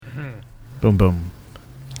Boom, boom.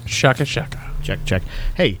 Shaka shaka. Check, check.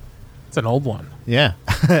 Hey. It's an old one. Yeah.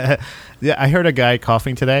 Yeah, I heard a guy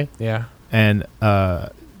coughing today. Yeah. And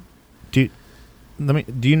do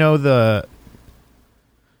you know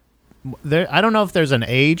I don't know if there's an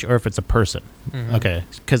age or if it's a person. Mm-hmm. Okay.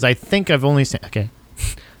 Because I think I've only seen... Okay.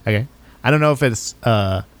 Okay. I don't know if it's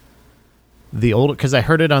the old... Because I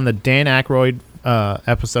heard it on the Dan Aykroyd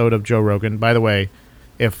episode of Joe Rogan. By the way,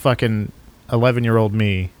 if fucking 11-year-old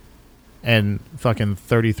me and fucking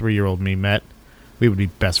 33-year-old me met, we would be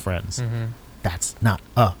best friends. Mm-hmm. That's not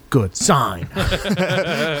a good sign.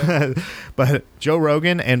 But Joe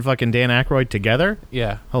Rogan and fucking Dan Aykroyd together?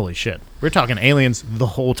 Yeah. Holy shit. We're talking aliens the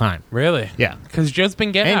whole time. Really? Yeah. Because Joe's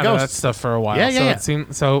been getting And out of that ghosts. stuff for a while. Yeah, yeah, so yeah.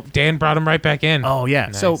 So Dan brought him right back in. Oh, yeah.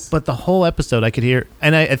 Nice. So, but the whole episode I could hear,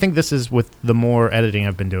 and I think this is with the more editing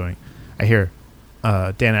I've been doing, I hear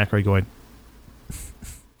Dan Aykroyd going,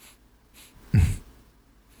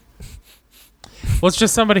 Well, it's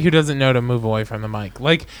just somebody who doesn't know to move away from the mic.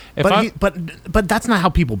 Like, if but that's not how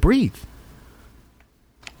people breathe.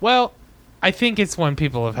 Well, I think it's when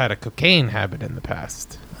people have had a cocaine habit in the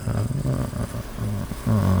past.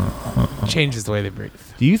 Changes the way they breathe.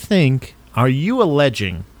 Do you think, are you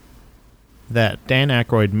alleging that Dan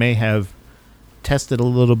Aykroyd may have tested a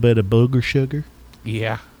little bit of booger sugar?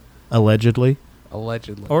 Yeah. Allegedly?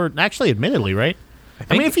 Allegedly. Or actually, admittedly, right?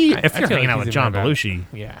 I mean, if I you're feel hanging like out he's with John admitted about Belushi,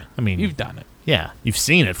 it. Yeah. I mean, you've done it. yeah, you've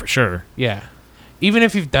seen it for sure. Yeah. Even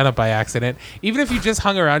if you've done it by accident, even if you just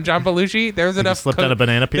hung around John Belushi, there's enough slipped on a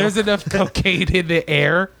banana peel? There's enough cocaine in the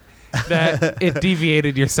air that it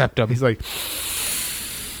deviated your septum. He's like,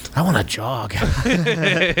 I want to jog.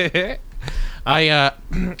 I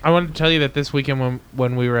wanted to tell you that this weekend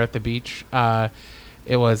when we were at the beach,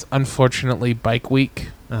 it was unfortunately bike week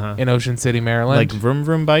in Ocean City, Maryland. Like vroom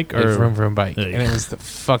vroom bike? Like Or vroom vroom bike. Ugh. And it was the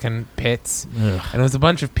fucking pits. Ugh. And it was a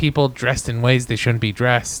bunch of people dressed in ways they shouldn't be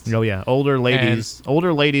dressed. Oh, yeah. Older ladies,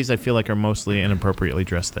 I feel like, are mostly inappropriately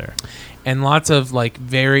dressed there. And lots of like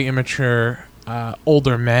very immature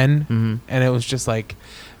older men. Mm-hmm. And it was just like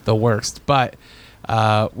the worst. But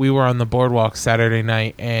we were on the boardwalk Saturday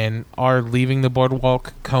night, and our leaving the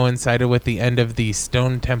boardwalk coincided with the end of the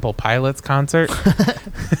Stone Temple Pilots concert.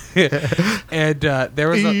 And there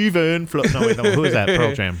was No, wait, no, who is that?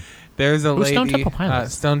 Pearl Jam. there's a Who's lady. Stone Temple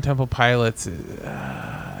Pilots? Stone Temple Pilots.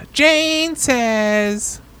 Jane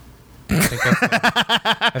says. I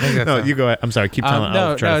think that's No, them. you go ahead. I'm sorry. Keep telling.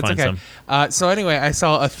 I'll try to it's find okay. some. So anyway, I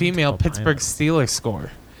saw a female Temple Pittsburgh Pilots. Steelers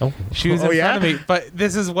score. Oh, She was in front of me, but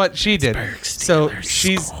this is what she did. So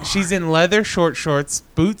she's in leather short shorts,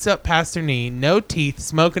 boots up past her knee, no teeth,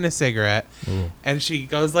 smoking a cigarette, and she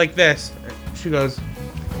goes like this. She goes,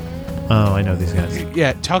 Oh, I know these guys.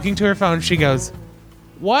 yeah, talking to her phone. She goes,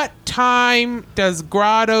 "What time does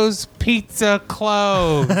Grotto's Pizza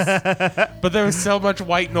close?" But there was so much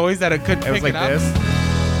white noise that I couldn't It was pick like it up.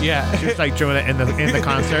 this. Yeah. Just like doing it in the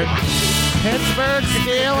concert. Pittsburgh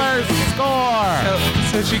Steelers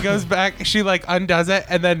score. So she goes back, she like undoes it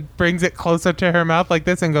and then brings it closer to her mouth like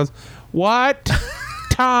this and goes, "What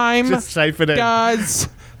time Just type it in. does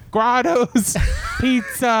Grotto's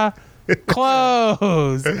Pizza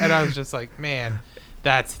close?" And I was just like, man,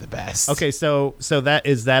 that's the best. Okay, so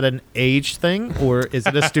is that an age thing or is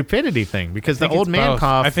it a stupidity thing? Because the I think old it's man both.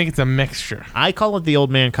 cough. I think it's a mixture. I call it the old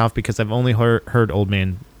man cough because I've only heard old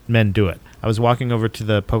men do it. I was walking over to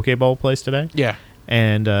the Poke Bowl place today. Yeah.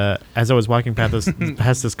 And as I was walking past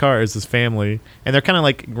this car is this family, and they're kind of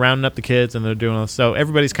like rounding up the kids, and they're doing all this. So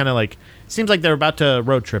everybody's kind of like, seems like they're about to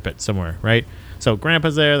road trip it somewhere, right? So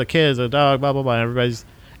grandpa's there, the kids, the dog, blah blah blah. Everybody's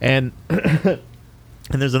and and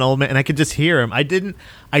there's an old man, and I could just hear him. I didn't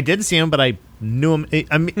see him, but I knew him. I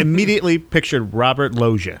immediately pictured Robert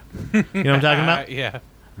Loggia. You know what I'm talking about? Yeah.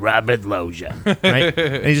 Robert Loggia, right?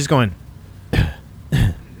 And he's just going.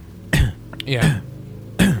 Yeah.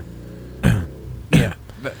 Yeah.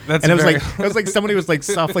 That's And it very- was like somebody was like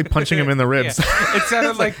softly punching him in the ribs. Yeah. It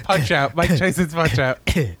sounded like Punch Out. Mike Tyson's Punch Out.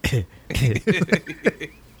 He could.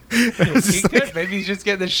 Maybe he's just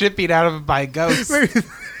getting the shit beat out of him by a ghost.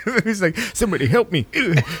 He's like, somebody help me.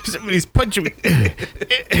 Somebody's punching me.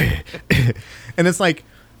 And it's like,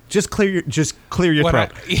 just clear your What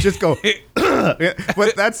throat. Just go.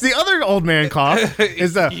 But that's the other old man cough.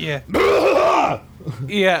 Is the Yeah.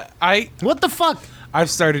 what the fuck? I've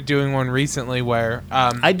started doing one recently where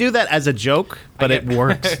I do that as a joke, but it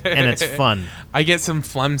works and it's fun. I get some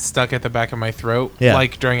phlegm stuck at the back of my throat, Yeah.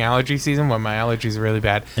 like during allergy season when my allergies are really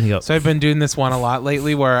bad. And you go, so I've been doing this one a lot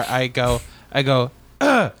lately where I go, like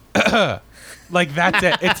that's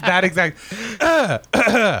it. It's that exact.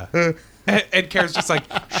 And Kara's just like,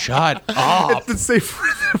 shut up. It's safe.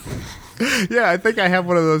 Yeah, I think I have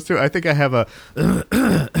one of those too. I think I have a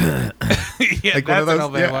Yeah, like that's one of those. an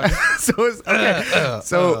old man one. So it's okay.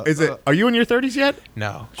 So is it? Are you in your 30s yet?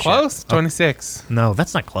 No. Close? 26. No,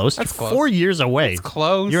 that's not close. That's You're close. 4 years away. It's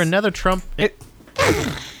close. You're another Trump.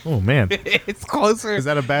 Oh man, It's closer. is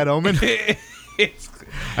that a bad omen? It's,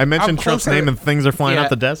 I mentioned I'm Trump's closer- name and things are flying Yeah. off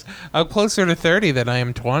the desk. I'm closer to 30 than I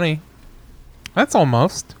am 20. That's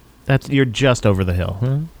almost. You're just over the hill. Huh?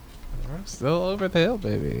 I'm still over the hill,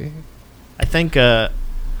 baby. I think I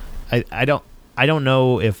don't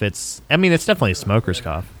know if it's. I mean, it's definitely a smoker's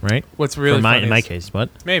cough, right? What's really in funny my is- case, what?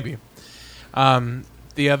 Maybe. Another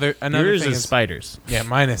Yours thing is spiders. Yeah,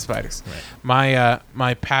 mine is spiders. Right.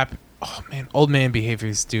 My pap. Oh man, old man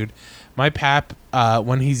behaviors, dude. My pap,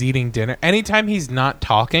 when he's eating dinner, anytime he's not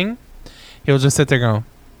talking, he'll just sit there going,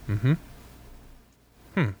 "Mm-hmm."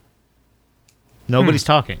 Nobody's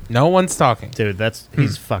talking, No one's talking. dude.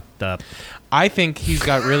 He's fucked up. I think he's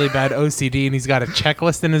got really bad OCD and he's got a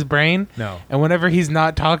checklist in his brain. No. And whenever he's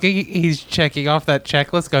not talking, he's checking off that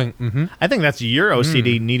checklist, going, "Mm-hmm." I think that's your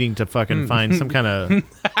OCD needing to fucking find some kind of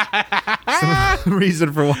some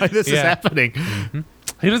reason for why this is Yeah. happening.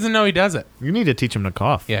 He doesn't know he does it. You need to teach him to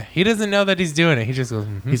cough. Yeah, he doesn't know that he's doing it. He just goes,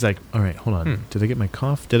 "Mhm." He's like, all right, hold on. Did I get my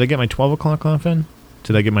cough? Did I get my 12 o'clock cough in?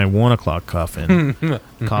 Did I get my 1 o'clock cough in?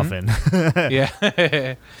 Cough in.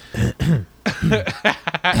 Yeah.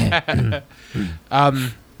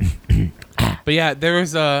 But yeah, there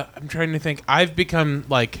was I'm trying to think. I've become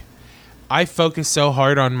like, I focus so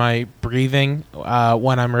hard on my breathing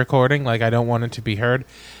when I'm recording. Like, I don't want it to be heard.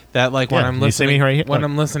 That like when Yeah, I'm you see me listening, right here? when Look.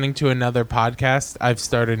 I'm listening to another podcast, I've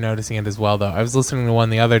started noticing it as well. Though I was listening to one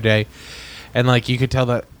the other day, and like you could tell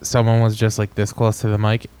that someone was just like this close to the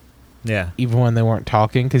mic, Yeah. even when they weren't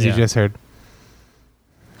talking, because you Yeah. just heard.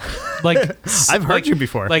 Like I've heard you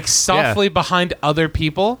before. like softly behind other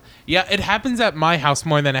people. Yeah, it happens at my house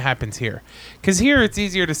more than it happens here. Because here it's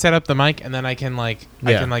easier to set up the mic and then I can I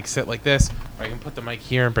Yeah. can like sit like this, or I can put the mic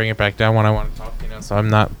here and bring it back down when I want to talk. So I'm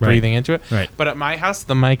not breathing into it. Right. But at my house,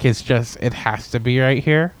 the mic is just it has to be right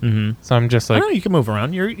here. Mm-hmm. So I'm just I like know you can move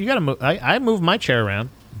around. You got to move. I move my chair around.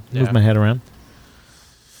 Yeah. Move my head around.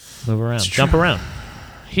 Move around. Jump around.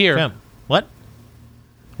 here, Jump. What?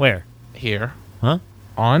 Where? here, Huh?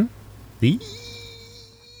 on. The.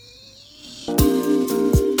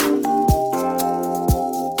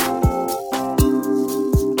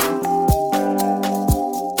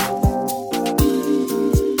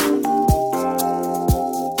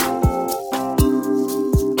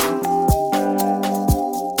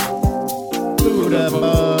 Buddha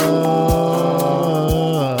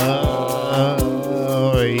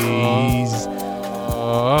boys.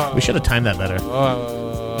 We should have timed that better.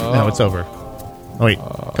 No, it's over. Oh wait,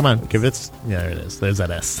 come on, give it. Yeah, there it is. There's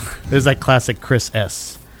that S. There's that classic Chris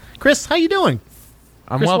S. Chris, how you doing?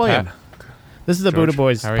 I'm Chris well, William. Pat. This is the George, Buddha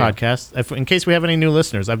Boys how are you? podcast. In case we have any new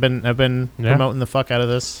listeners, I've been Yeah. promoting the fuck out of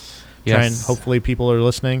this. Yes. Trying. Hopefully, people are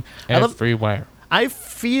listening. Everywhere. I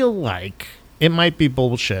feel like it might be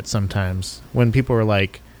bullshit sometimes when people are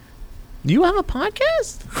like, "You have a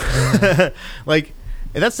podcast?" Like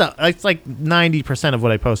that's like 90% of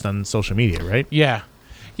what I post on social media, right? Yeah,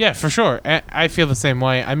 yeah, for sure. I feel the same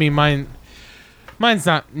way. I mean, mine's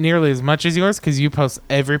not nearly as much as yours because you post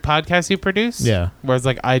every podcast you produce. Yeah. Whereas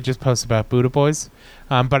like I just post about Buddha Boys,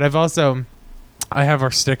 but I have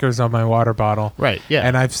our stickers on my water bottle. Right. Yeah.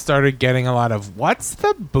 And I've started getting a lot of "What's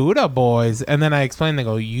the Buddha Boys?" And then I explain. They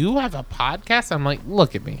go, "You have a podcast?" I'm like,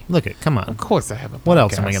 "Look at me. Look it. Come on. Of course I have a podcast. What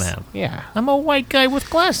else am I gonna have? Yeah, I'm a white guy with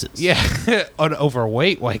glasses. yeah, an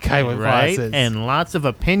overweight white guy with Right. glasses And lots of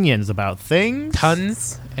opinions about things.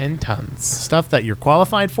 tons and tons." Stuff that you're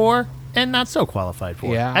qualified for and not so qualified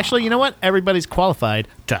for. Yeah. Actually, you know what? Everybody's qualified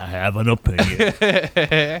to have an opinion.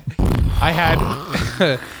 I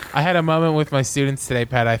had I had a moment with my students today,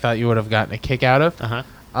 Pat. I thought you would have gotten a kick out of. Uh-huh.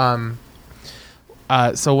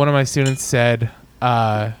 So one of my students said,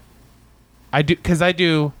 I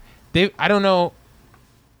don't know.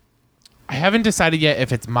 I haven't decided yet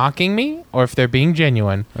if it's mocking me or if they're being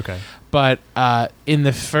genuine. Okay. But in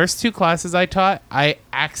the first two classes I taught, I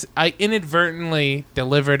inadvertently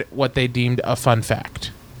delivered what they deemed a fun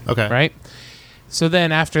fact. Okay. Right? So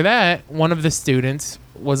then after that, one of the students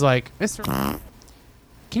was like, "Mr.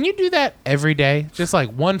 Can you do that every day? Just like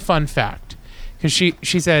one fun fact." Because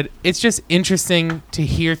she said, it's just interesting to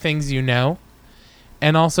hear things you know.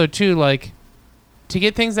 And also, too, like, to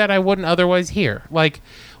get things that I wouldn't otherwise hear. Like,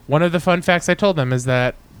 one of the fun facts I told them is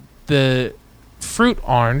that the fruit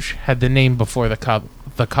orange had the name before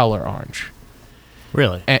the color orange.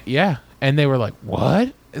 Really? And, yeah. And they were like,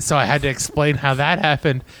 "What?" So I had to explain how that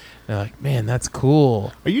happened. They're like, man, that's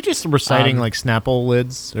cool. Are you just reciting like Snapple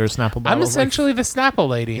lids or Snapple bottles? I'm essentially the Snapple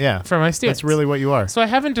lady for my students. That's really what you are. So I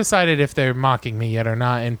haven't decided if they're mocking me yet or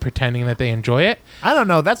not and pretending that they enjoy it. I don't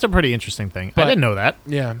know. That's a pretty interesting thing. I didn't know that.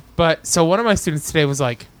 Yeah. But so one of my students today was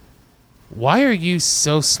like, why are you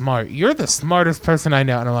so smart? You're the smartest person I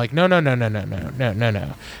know. And I'm like, no.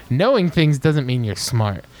 Knowing things doesn't mean you're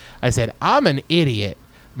smart. I said, I'm an idiot.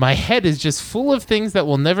 My head is just full of things that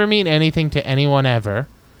will never mean anything to anyone ever.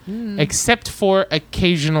 Except for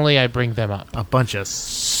occasionally I bring them up. A bunch of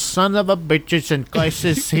son of a bitches in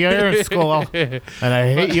classes here in school. And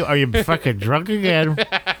I hate you. Are you fucking drunk again?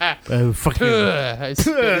 Fucking. I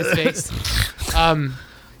spit in his face.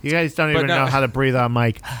 You guys don't even know how to breathe on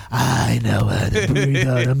mic. I know how to breathe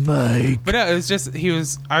on a mic. But no, it was just,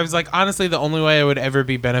 I was like, honestly, the only way it would ever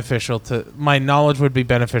be beneficial my knowledge would be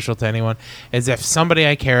beneficial to anyone is if somebody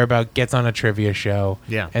I care about gets on a trivia show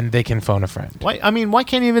and they can phone a friend. Why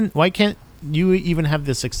can't you even have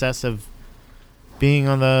the success of being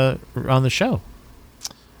on the show?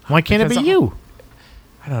 Why can't it be you?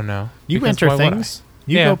 I don't know. You enter things.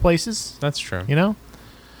 You go places. That's true. You know?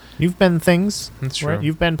 You've been things. That's true. Right?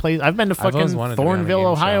 You've been places. I've been to fucking Thornville,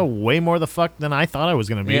 Ohio, way more the fuck than I thought I was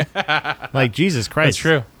going to be. Yeah. Like, Jesus Christ. That's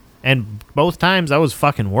true. And both times I was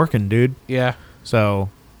fucking working, dude. Yeah. So,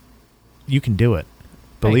 you can do it.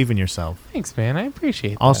 Believe in yourself. Thanks, man. I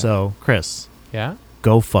appreciate that. Also, Chris. Yeah?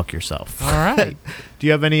 Go fuck yourself. All right. Do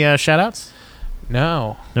you have any shout-outs?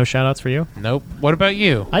 No. No shout-outs for you? Nope. What about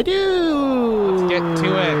you? I do. Let's get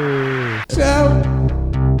to it.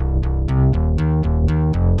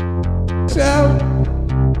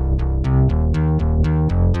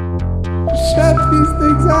 Shut these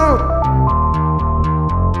things out.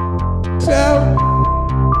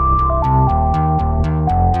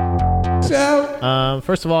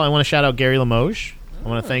 First of all, I want to shout out Gary Limoges. I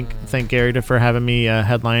want to thank Gary for having me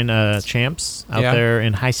headline Champs out there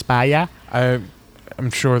in Hispania. I'm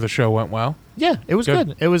sure the show went well. Yeah, it was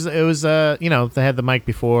good. It was they had the mic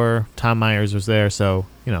before Tom Myers was there, so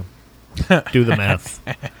do the math.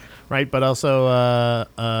 Right, but also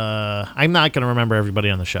I'm not going to remember everybody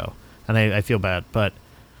on the show, and I feel bad, but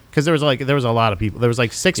because there was a lot of people. There was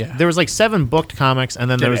like 7 booked comics, and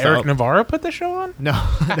then there was Eric Navarro put the show on. No,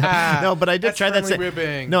 but I did try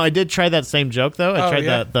that. No, I did try that same joke though. I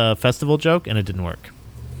tried the festival joke, and it didn't work.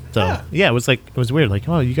 So it was weird. Like,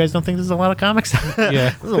 oh, you guys don't think there's a lot of comics?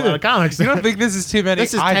 Yeah, there's a lot of comics. You don't think this is too many?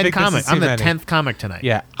 This is 10 comics. I'm the 10th comic tonight.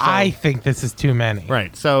 Yeah, so, I think this is too many.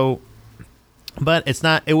 Right. So. But it's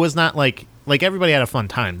not. It was not like everybody had a fun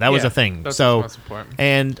time. That was a thing. That's so what's most important.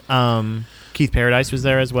 And Keith Paradise was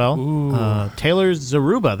there as well. Taylor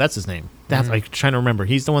Zaruba, that's his name. That's like trying to remember.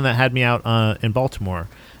 He's the one that had me out in Baltimore,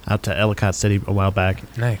 out to Ellicott City a while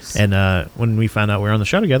back. Nice. And when we found out we were on the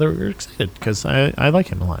show together, we were excited because I like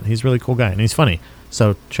him a lot. He's a really cool guy and he's funny.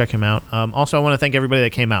 So check him out. Also, I want to thank everybody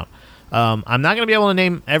that came out. I'm not going to be able to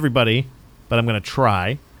name everybody, but I'm going to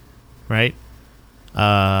try. Right.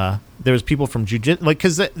 There was people from jiu-jitsu, like,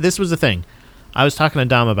 because this was the thing. I was talking to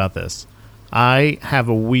Dom about this. I have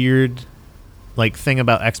a weird, thing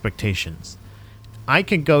about expectations. I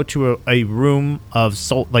can go to a room of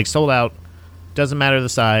sold out, doesn't matter the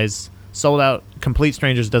size, sold out, complete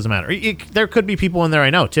strangers, doesn't matter. There could be people in there I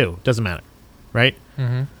know too, doesn't matter, right?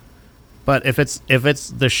 Mm-hmm. But if it's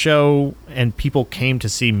the show and people came to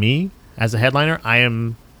see me as a headliner,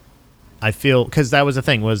 I feel, because that was the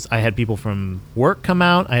thing, was I had people from work come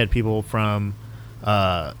out, I had people from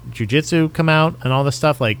jiu-jitsu come out and all this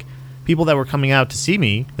stuff, like people that were coming out to see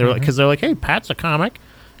me, they were because they're like, hey, Pat's a comic,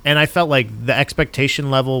 and I felt like the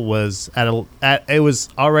expectation level was it was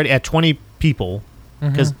already at 20 people,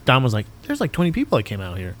 because Dom was like, there's like 20 people that came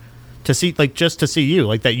out here to see, just to see you,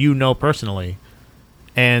 like that personally,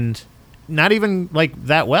 and not even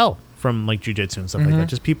that well from jiu-jitsu and stuff like that,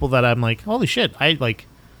 just people that I'm like, holy shit,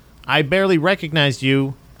 I barely recognized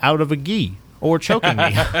you out of a gi or choking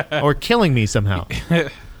me or killing me somehow.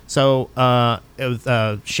 So it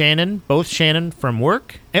was Shannon, both Shannon from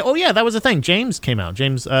work. And, that was the thing. James came out.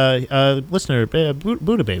 James, listener,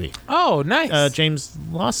 Buddha Baby. Oh, nice. James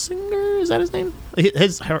Lossinger, is that his name?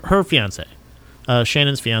 Her fiance,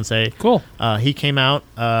 Shannon's fiance. Cool. He came out.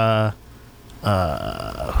 God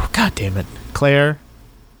damn it, Claire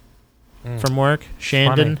from work.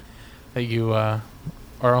 Shandon. That you are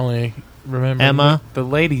only remembering Emma, the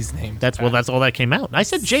lady's name. That's all that came out. I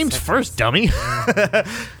said James first, dummy.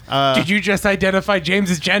 Did you just identify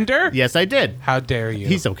James's gender? Yes, I did. How dare you?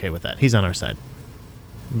 He's okay with that. He's on our side.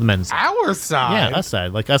 The men's side. Our side? Yeah, us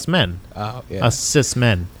side. Like us men. Oh, yeah. Us cis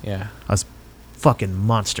men. Yeah. Us fucking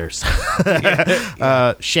monsters.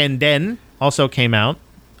 Shandon also came out.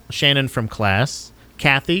 Shannon from class.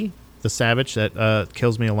 Kathy, the savage that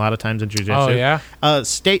kills me a lot of times in jiu-jitsu. Oh, yeah?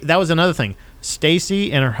 That was another thing.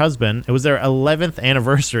 Stacy and her husband, it was their 11th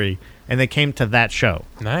anniversary, and they came to that show.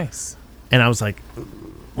 Nice. And I was like,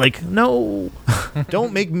 no,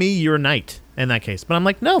 don't make me your knight in that case. But I'm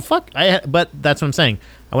like, no, fuck. But that's what I'm saying.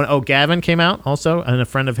 Gavin came out also, and a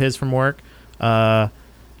friend of his from work.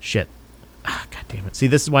 Shit. God damn it. See,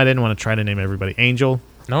 this is why I didn't want to try to name everybody. Angel.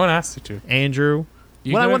 No one asked you to. Andrew.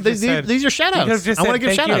 You What I want, could've these, just these are shout outs. I want to give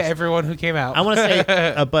thank shout you to outs. everyone who came out. I want to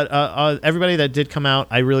say, but everybody that did come out,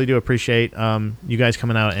 I really do appreciate you guys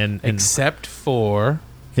coming out and Except for...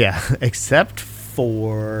 yeah, except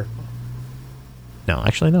for. No,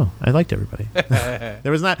 actually, no. I liked everybody.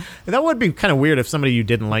 There was not. That would be kind of weird if somebody you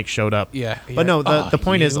didn't like showed up. Yeah. But no, the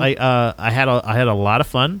point is, you? I had a lot of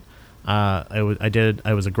fun.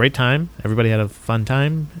 It was a great time. Everybody had a fun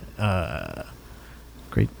time.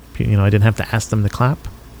 Great. I didn't have to ask them to clap.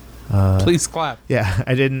 Please clap. Yeah,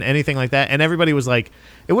 I didn't anything like that, and everybody was like,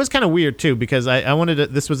 it was kind of weird too because I wanted to.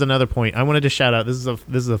 This was another point. I wanted to shout out. This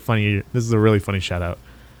is a really funny shout out.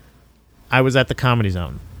 I was at the Comedy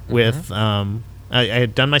Zone with I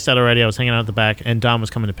had done my set already. I was hanging out at the back, and Dom was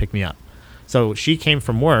coming to pick me up. So she came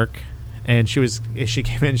from work, and she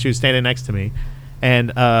came in. She was standing next to me,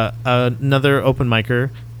 and another open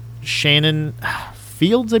micer, Shannon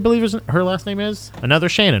Fields, I believe her last name is. Another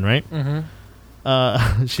Shannon, right?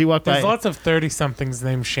 Mm-hmm. She walked by. There's lots of 30-somethings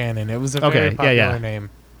named Shannon. It was a very popular name.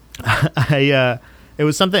 It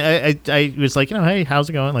was something. I was like, hey, how's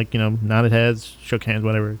it going? Like, nodded heads, shook hands,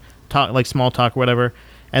 whatever. Talk like small talk, whatever.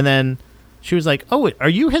 And then she was like, "Oh, are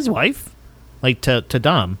you his wife?" Like to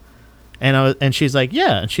Dom, and she's like,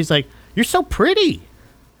 "Yeah." And she's like, "You're so pretty."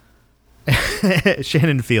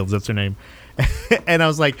 Shannon Fields, that's her name. And I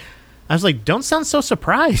was like, "Don't sound so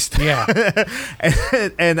surprised." Yeah.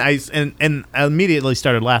 and I immediately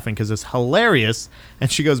started laughing because it's hilarious. And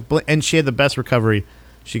she goes, and she had the best recovery.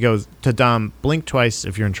 She goes to Dom, "Blink twice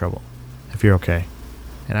if you're in trouble, if you're okay."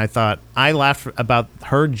 And I laughed about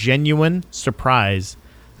her genuine surprise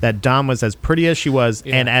that Dom was as pretty as she was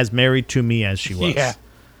and as married to me as she was. Yeah.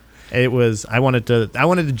 It was. I wanted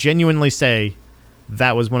to genuinely say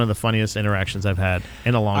that was one of the funniest interactions I've had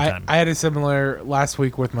in a long time. I had a similar last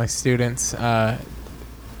week with my students.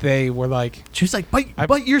 They were like, she was like,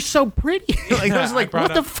 but you're so pretty. Like, I was like,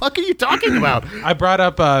 what the fuck are you talking about? I brought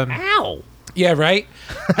up. Ow. Yeah, right.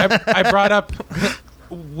 I brought up.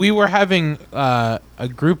 We were having a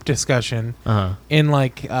group discussion in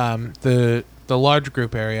like the large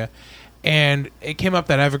group area, and it came up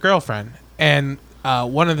that I have a girlfriend, and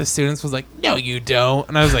one of the students was like, "No, you don't,"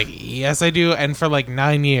 and I was like, "Yes, I do," and for like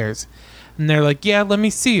 9 years, and they're like, "Yeah, let me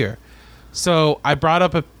see her." So I brought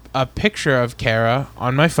up a picture of Kara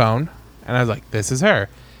on my phone, and I was like, "This is her."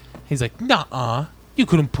 He's like, "Nuh-uh, you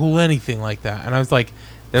couldn't pull anything like that," and I was like,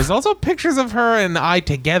 "There's also pictures of her and I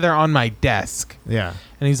together on my desk." Yeah.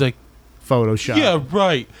 And he's like, Photoshop. "Yeah,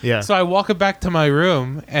 right." Yeah. So I walk it back to my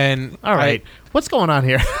room, and All right. What's going on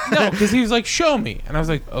here? no, because he was like, "Show me," and I was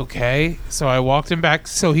like, "Okay." So I walked him back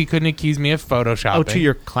so he couldn't accuse me of photoshopping. Oh, to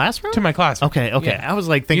your classroom? to my classroom. Okay. Yeah. I was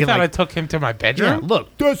like You thinking thought like, I took him to my yeah, bedroom?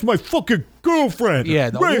 look, that's my fucking girlfriend.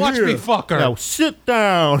 Yeah, no, right watch here. me fuck her. Now sit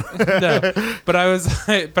down. No. But I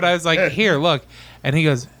was like, "Here, look," and he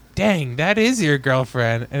goes, "Dang, that is your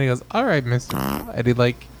girlfriend." And he goes, "All right, Mister," and he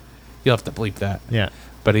like, "You'll have to bleep that." Yeah.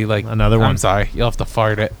 But he like, Another one. I'm sorry, you'll have to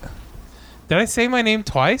fart it. Did I say my name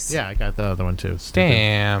twice? Yeah, I got the other one too. Stupid.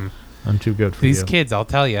 Damn. I'm too good for These you. kids, I'll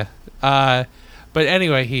tell you. But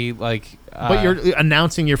anyway, he like. But you're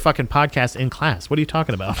announcing your fucking podcast in class. What are you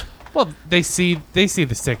talking about? Well, they see the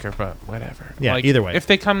sticker, but whatever. Yeah, Like, either way. If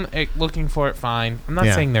they come looking for it, fine. I'm not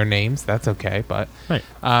Yeah. saying their names. That's okay. But Right.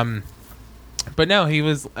 but no, he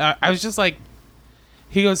was. I was just like.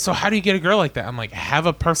 He goes, "So how do you get a girl like that?" I'm like, "Have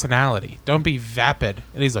a personality. Don't be vapid."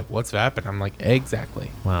 And he's like, "What's vapid?" I'm like,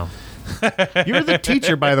 "Exactly." Wow. You're the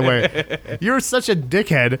teacher, by the way. You're such a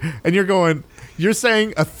dickhead, and you're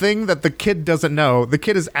saying a thing that the kid doesn't know. The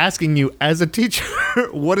kid is asking you as a teacher,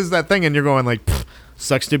 what is that thing? And you're going like,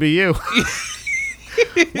 sucks to be you.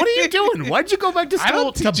 What are you doing? Why'd you go back to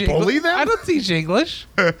school to bully them? I don't teach English.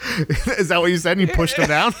 Is that what you said? And you pushed them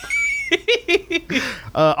down?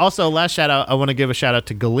 Also, last shout out, I want to give a shout out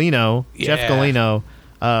to Galino, Jeff Yeah.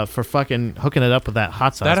 Galino, for fucking hooking it up with that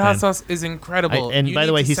hot sauce. That hot man. sauce is incredible. And You by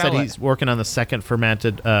the need way, to he said sell he's it. working on the second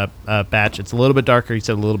fermented batch. It's a little bit darker. He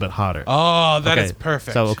said a little bit hotter. Oh, that is Okay,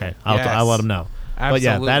 perfect. So okay, I'll Yes. let him know. But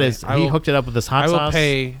yeah, that Absolutely. is he hooked it up with this hot I will sauce.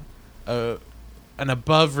 pay an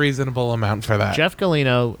above reasonable amount for that. Jeff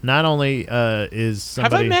Galino not only is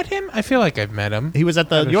somebody. Have I met him? I feel like I've met him. He was at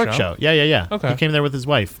the At a York show? show. Yeah. Okay. He came there with his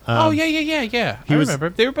wife. Oh yeah. he I was- remember.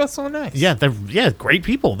 They were both so nice. Yeah, they're great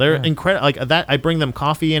people. They're Yeah. incredible. Like that, I bring them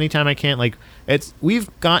coffee anytime I can. Like we've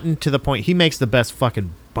gotten to the point. He makes the best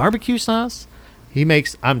fucking barbecue sauce. He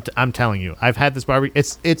makes. I'm telling you, I've had this barbecue.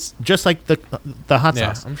 It's just like the hot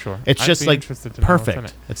Yeah, sauce. I'm sure. It's I'd just be like interested to know what's in perfect.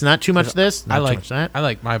 it. It's not too much this, not I too like much that. I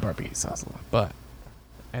like my barbecue sauce a lot, but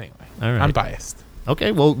anyway, All right. I'm biased.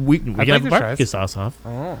 Okay, well we can I'd have like to try barbecue it. sauce off.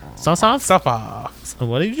 Oh. Sauce off. Stuff off.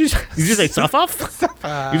 What did you just? You just say stuff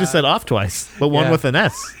off? You just said off twice, but one Yeah. with an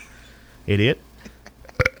S. Idiot.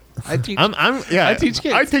 I teach. I'm yeah. I teach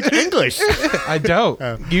kids. I teach English. I don't.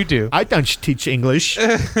 You do. I don't teach English.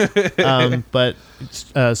 But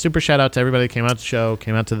super shout out to everybody that came out to the show,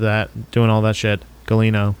 came out to that, doing all that shit.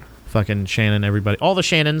 Galino, fucking Shannon, everybody. All the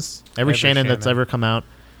Shannons. Every Shannon that's Shannon. ever come out.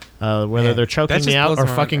 Whether Yeah, they're that choking me just out blows or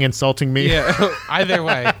my fucking mind. insulting me. Yeah. Either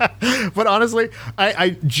way. But honestly,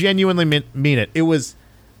 I genuinely mean it. It was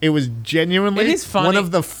genuinely It is funny. one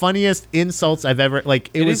of the funniest insults I've ever like.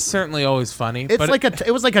 It was is certainly always funny. It's but like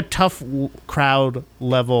it was like a tough crowd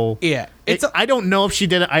level. Yeah. It's I don't know if she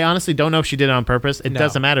did it. I honestly don't know if she did it on purpose. It No.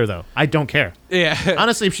 doesn't matter though. I don't care. yeah.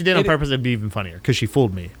 Honestly, if she did it on It- purpose, it'd be even funnier because she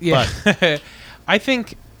fooled me. Yeah. But I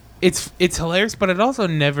think it's hilarious, but it also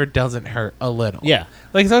never doesn't hurt a little. yeah,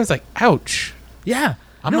 Like it's always like, ouch. yeah.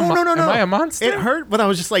 I'm no. Am I a monster? It hurt, but I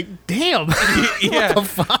was just like, damn. Yeah. What the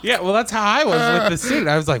fuck? Yeah, well, that's how I was with the suit.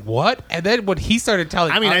 I was like, what? And then when he started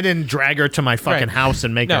telling I mean, I didn't drag her to my fucking Right. house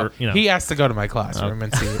and make No, her, you know. he asked to go to my classroom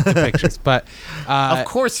and see the pictures. But Of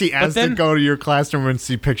course, he asked then- to go to your classroom and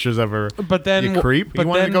see pictures of her. But then You creep. But You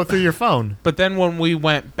wanted to then- go through your phone. But then when we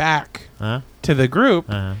went back Huh? to the group,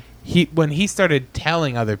 Uh, when he started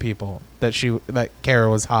telling other people that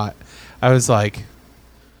Kara was hot, I was like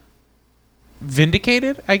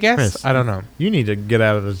vindicated, I guess. Chris, I don't know. you need to get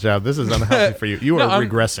out of this job. This is unhealthy for you. You No, are I'm-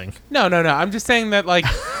 regressing. No. I'm just saying that like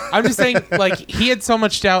he had so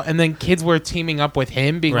much doubt, and then kids were teaming up with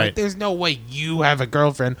him, being Right. like, "There's no way you have a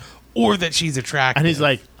girlfriend or that she's attractive." And he's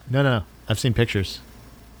like, no. I've seen pictures.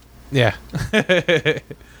 Yeah.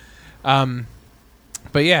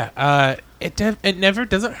 But yeah, it never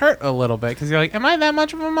doesn't hurt a little bit because you're like, am I that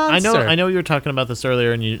much of a monster? I know you were talking about this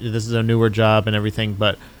earlier, and this is a newer job and everything,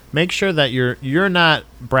 but make sure that you're not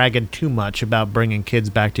bragging too much about bringing kids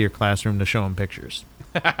back to your classroom to show them pictures.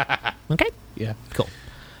 Okay, Yeah. cool.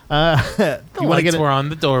 The you want to lights get were on,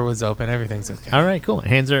 the door was open, everything's okay. All right, cool.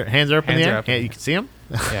 Hands are up in Hands the are air. up in Yeah, the you air. can see them.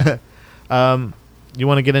 Yeah. You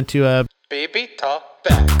want to get into Baby, talk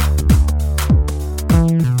back.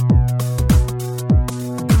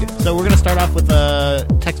 So we're gonna start off with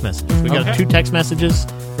text messages. We got Okay. 2 text messages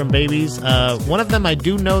from babies. One of them I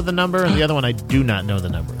do know the number, and the other one I do not know the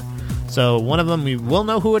number. So one of them we will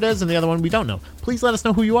know who it is, and the other one we don't know. Please let us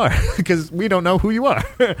know who you are, because we don't know who you are.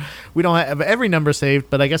 We don't have every number saved,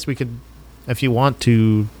 but I guess we could, if you want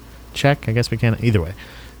to check. I guess we can. Either way,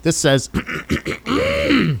 this says.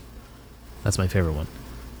 That's my favorite one.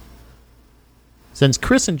 Since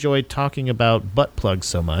Chris enjoyed talking about butt plugs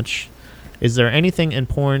so much, is there anything in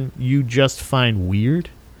porn you just find weird?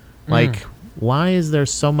 Like, why is there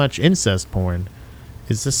so much incest porn?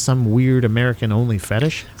 Is this some weird American only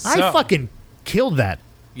fetish? I So- fucking killed that.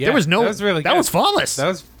 Yeah, There was no. that was really That good. was flawless.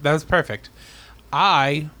 That was perfect.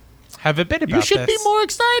 I have a bit about you should this. be more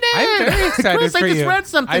excited. I'm very excited Chris, for I just you. read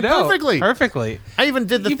something I know, perfectly. Perfectly. I even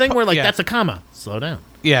did the You thing pu- where, like, yeah. that's a comma. Slow down.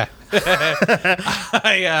 Yeah.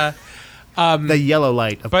 The yellow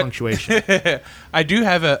light of but- punctuation. I do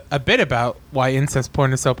have a bit about why incest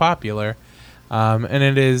porn is so popular. And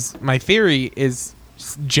it is, my theory is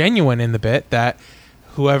genuine in the bit that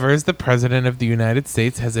whoever is the president of the United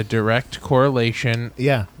States has a direct correlation.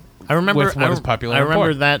 Yeah, I remember. With what is popular I in remember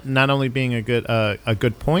porn. that not only being a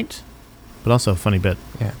good point, but also a funny bit.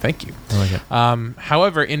 Yeah, thank you. I like it.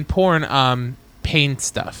 However, in porn, pain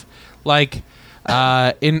stuff, like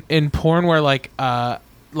in porn where like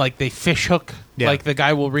they fish hook, Yeah. like the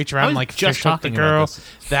guy will reach I around was like just fish hook the talking about girl.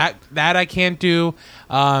 this. That I can't do.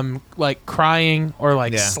 Like crying or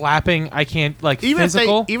like Yeah. slapping, I can't like Even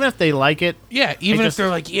physical. even if they like it, Yeah, even if just- they're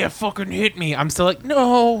like, yeah, fucking hit me, I'm still like,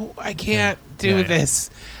 no, I can't do Yeah. this.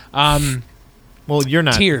 well, you're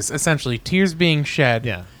not. Tears, essentially, tears being shed.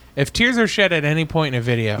 Yeah. If tears are shed at any point in a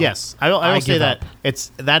video, Yes, I will I say give that up.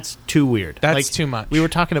 that's too weird. That's too much. We were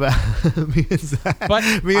talking about me and Zach. But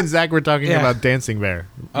me and Zach were talking yeah. about Dancing Bear.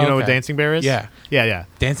 You know what Okay. Dancing Bear is? Yeah. yeah.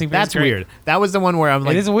 Dancing Bear's That's great. weird. That was the one where I'm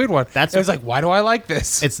like, it is a weird one. that's- It was like, why do I like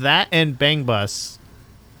this? it's that and Bang Bus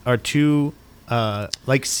are two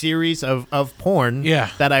like series of porn Yeah.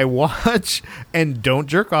 that I watch and don't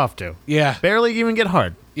jerk off to. Yeah. Barely even get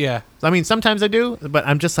hard. Yeah. I mean, sometimes I do, but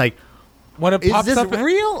I'm just like, When it is pops this up,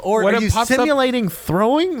 real? Or when are it you pops up- simulating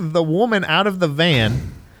throwing the woman out of the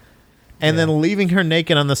van and Yeah. then leaving her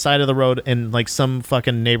naked on the side of the road in like some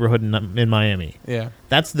fucking neighborhood in Miami? Yeah.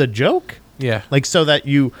 That's the joke? Yeah. Like, so that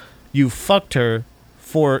you fucked her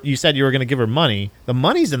you said you were going to give her money. The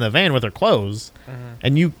money's in the van with her clothes,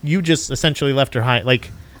 and you just essentially left her high.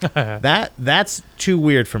 Like, that's too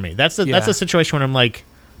weird for me. That's Yeah. a situation where I'm like,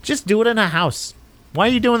 just do it in a house. Why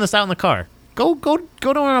are you doing this out in the car? Go to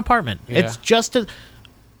an apartment. Yeah. It's just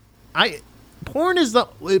porn is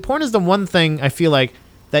the one thing I feel like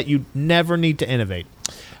that you never need to innovate.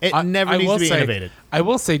 It never needs will to be say- innovated. I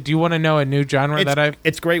will say, do you want to know a new genre that I've...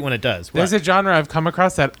 It's great when it does. There's What? a genre I've come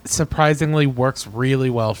across that surprisingly works really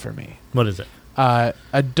well for me. What is it?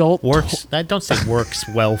 Adult... Works. I don't say works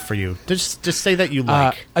well for you. Just say that you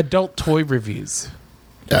like. adult toy reviews.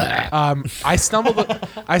 I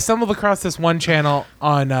stumbled across this one channel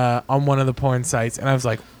on one of the porn sites, and I was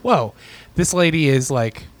like, "Whoa, this lady is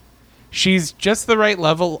like, she's just the right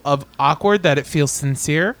level of awkward that it feels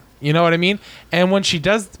sincere." You know what I mean? And when she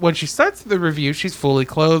starts the review, she's fully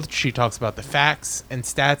clothed. She talks about the facts and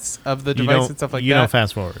stats of the device and stuff like you that. don't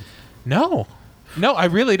fast forward. No, I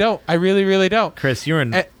really don't. I really, really don't. Chris, you're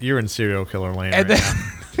in serial killer land right And now.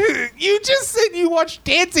 then, you just said you watched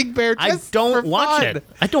Dancing Bear. I Just don't for watch fun. it.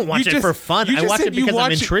 I don't watch You it for fun. you I just watch said it you because I'm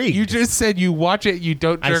watch it- intrigued. You just said you watch it. You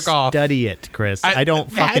don't jerk I off. study it, Chris. I don't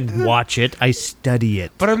that- fucking watch it. I study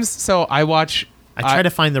it. But I watch. I try to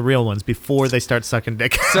find the real ones before they start sucking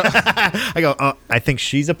dick. I go, oh, I think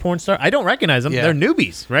she's a porn star. I don't recognize them. Yeah. They're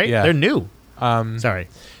newbies, right? Yeah. They're new. Sorry.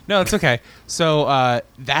 No, it's okay. So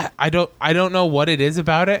that I don't know what it is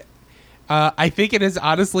about it. I think it is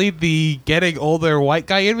honestly the getting older white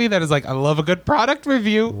guy in me that is like, I love a good product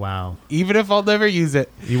review, Wow. even if I'll never use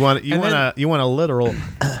it. You want a literal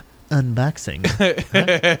unboxing. Huh? You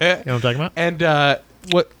know what I'm talking about? And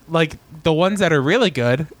what like the ones that are really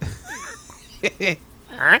good.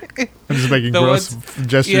 I'm just making The gross ones-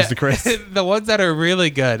 gestures to Chris. The ones that are really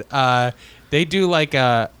good, they do like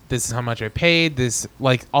this is how much I paid, this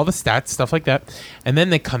like all the stats, stuff like that, and then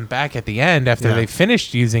they come back at the end after Yeah. they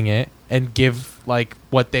finished using it and give like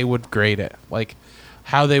what they would grade it, like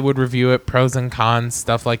how they would review it, pros and cons,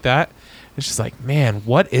 stuff like that. It's just like, man,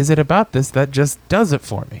 what is it about this that just does it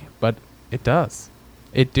for me? But it does,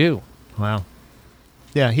 it do. Wow.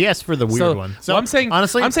 Yeah, he asked for the weird one. So well, I'm saying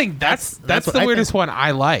honestly, that's what the I weirdest think. one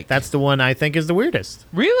I like. That's the one I think is the weirdest.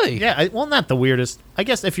 really Yeah, well, not the weirdest. I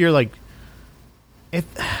guess if you're like, I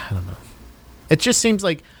don't know. It just seems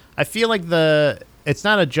like I feel like it's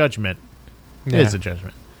not a judgment. It is a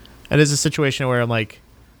judgment. It is a situation where I'm like,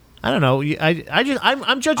 I don't know.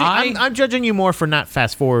 I'm judging. I'm judging you more for not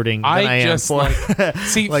fast forwarding than I am just for.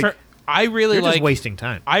 see. Like, I really you're like. just wasting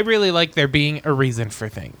time. I really like there being a reason for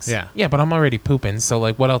things. Yeah. Yeah, but I'm already pooping, so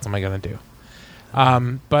like, what else am I gonna do?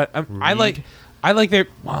 But I like there.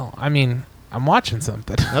 Well, I mean, I'm watching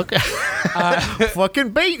something. Okay. Fucking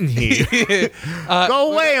baiting you.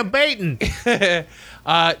 Go away. I'm baiting.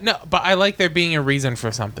 No, but I like there being a reason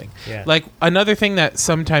for something. Yeah. Like another thing that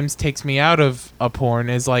sometimes takes me out of a porn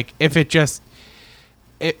is like if it's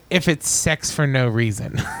sex for no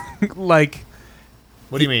reason, like.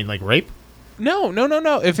 What do you mean, like rape? No.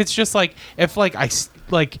 If it's just like if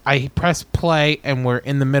I press play and we're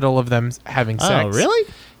in the middle of them having sex. Oh,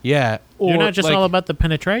 really? Yeah. You're Or, not just like, all about the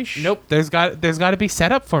penetration. Nope. There's got to be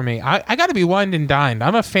set up for me. I got to be wined and dined.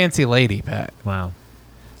 I'm a fancy lady, Pat. Wow.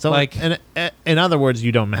 So, Like- in other words,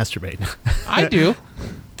 you don't masturbate. I do.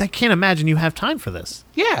 I can't imagine you have time for this.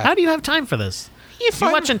 Yeah. How do you have time for this? You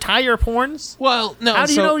watch entire porns? Well, no. How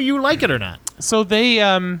do you know you like it or not? So they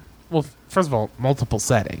well, first of all, multiple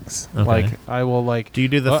settings. Okay. Like I will like. Do you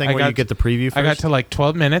do the well, thing I where you get the preview first? I got to like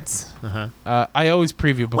 12 minutes. Uh-huh. I always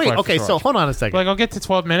preview before. Wait, I okay, start so watching. hold on a second. Like I'll get to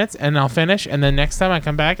 12 minutes and I'll finish, and then next time I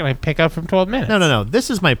come back and I pick up from 12 minutes. No. This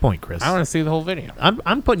is my point, Chris. I want to see the whole video.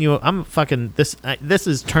 I'm putting you. I'm fucking this. This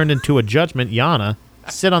is turned into a judgment. Yana,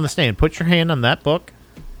 sit on the stand. Put your hand on that book.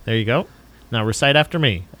 There you go. Now recite after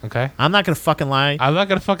me. Okay. I'm not gonna fucking lie. I'm not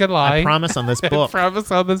gonna fucking lie. I promise on this I book. promise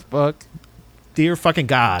on this book. Dear fucking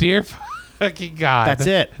God. Dear fucking God. That's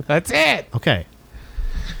it. That's it. Okay.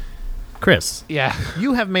 Chris, Yeah.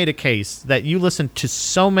 you have made a case that you listen to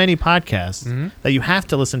so many podcasts Mm-hmm. that you have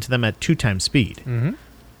to listen to them at 2 times speed. Mm-hmm.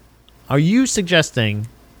 Are you suggesting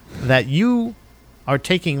that you are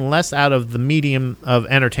taking less out of the medium of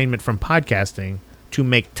entertainment from podcasting to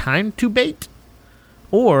make time to bait?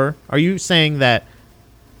 Or are you saying that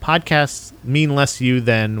podcasts mean less to you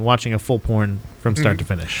than watching a full porn from start to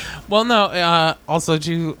finish. Well, no. Also,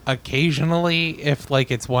 too, occasionally, if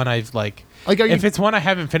like it's one I've like, Like, are you? if it's one I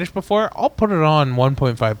haven't finished before, I'll put it on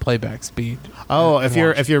 1.5 playback speed. Oh, and if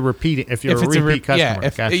you're watch. repeating, if you're If a it's repeat customer, yeah,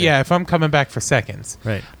 gotcha. if I'm coming back for seconds.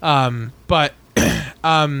 Right.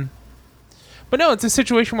 But no, it's a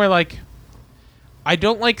situation where like I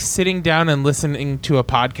don't like sitting down and listening to a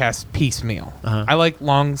podcast piecemeal. Uh-huh. I like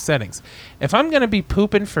long settings. If I'm going to be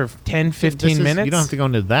pooping for 10, 15 minutes, You don't have to go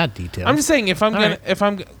into that detail. I'm just saying if I'm All going right.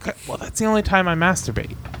 to well, that's the only time I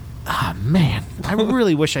masturbate. Ah, man, I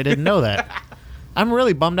really wish I didn't know that. I'm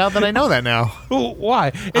really bummed out that I know that now. Why?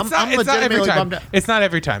 It's I'm not every legitimately time. bummed out. It's not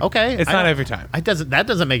every time. Okay, It's not every time. That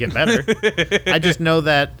doesn't make it better. I just know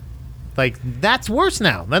that, like, that's worse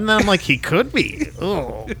now. Then I'm like, he could be.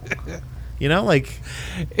 Oh, you know, like,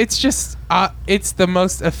 It's just it's the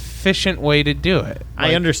most efficient way to do it. I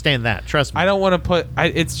Like, understand that. Trust me. I don't want to put.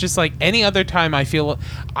 It's just like any other time. I feel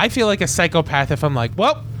like a psychopath if I'm like,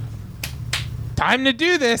 well, time to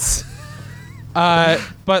do this.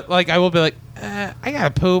 But like I will be like, I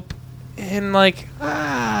gotta poop, and like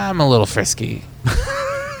I'm a little frisky.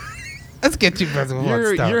 Let's get too personal.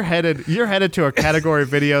 You're headed to a category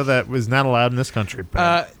video that was not allowed in this country.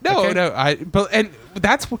 Pat. No, Okay? no. And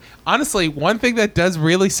that's honestly one thing that does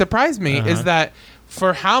really surprise me is that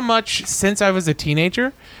for how much since I was a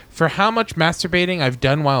teenager, for how much masturbating I've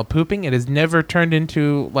done while pooping, it has never turned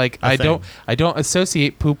into like I thing. don't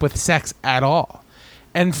associate poop with sex at all.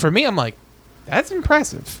 And for me, I'm like, that's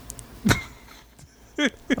impressive.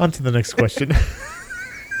 On to the next question.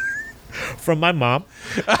 From my mom.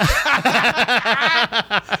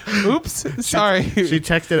 Oops, sorry. She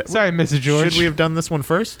texted. Sorry, Mrs. George. Should we have done this one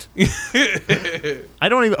first? I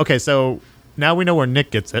don't even. Okay, so now we know where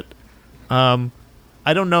Nick gets it.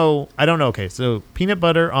 I don't know. Okay, so peanut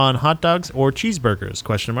butter on hot dogs or cheeseburgers?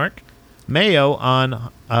 Question mark. Mayo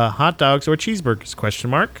on hot dogs or cheeseburgers? Question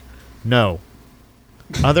mark. No.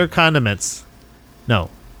 Other condiments? No.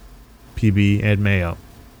 PB and mayo.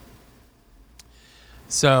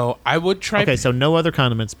 So I would try. Okay, so no other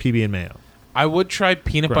condiments. PB and mayo. I would try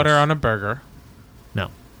peanut Gross. butter on a burger. No.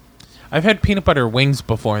 I've had peanut butter wings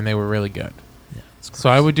before, and they were really good. Yeah, So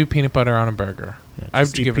I would do peanut butter on a burger. yeah, I would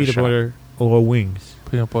just eat give it a peanut shot. butter or wings.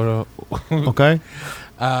 Peanut butter. Okay.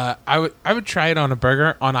 I would try it on a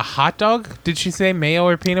burger. On a hot dog, did she say mayo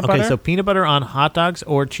or peanut Okay, butter? so peanut butter on hot dogs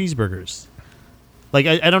or cheeseburgers? Like,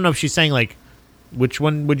 I don't know if she's saying, like, which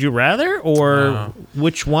one would you rather? Or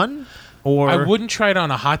which one? Or I wouldn't try it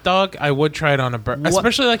on a hot dog. I would try it on a burger, What-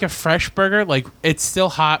 especially like a fresh burger. Like it's still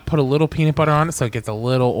hot. Put a little peanut butter on it so it gets a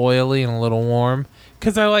little oily and a little warm.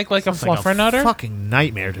 Because I like a Sounds like fluffernutter. fucking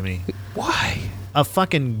nightmare to me. Why? A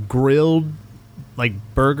fucking grilled, like,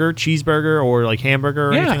 burger, cheeseburger, or, like, hamburger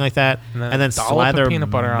or Yeah. anything like that. And then dollop of slather peanut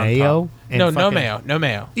butter on mayo. top. and No fucking- mayo. No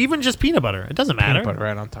mayo. Even just peanut butter. It doesn't matter. Peanut butter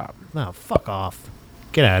right on top. No, fuck off.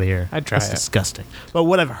 Get out of here. I'd try That's it. disgusting. But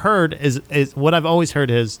what I've heard is what I've always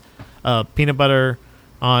heard is peanut butter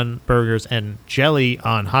on burgers and jelly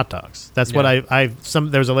on hot dogs. That's what Yeah.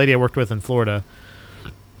 there was a lady I worked with in Florida.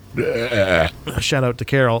 Shout out to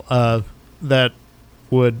Carol that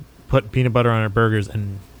would put peanut butter on her burgers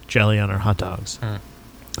and jelly on her hot dogs.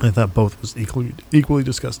 I thought both was equally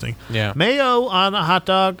disgusting. Yeah. Mayo on a hot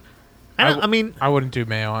dog. I mean, I wouldn't do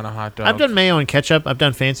mayo on a hot dog. I've done mayo and ketchup. I've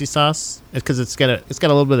done fancy sauce because it's got a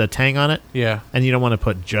little bit of tang on it, Yeah. and you don't want to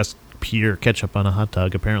put just pure ketchup on a hot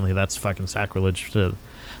dog. Apparently, that's fucking sacrilege.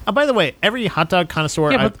 By the way, every hot dog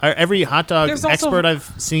connoisseur, Yeah, but every hot dog there's also- expert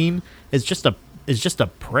I've seen is just a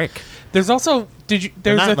prick. There's also They're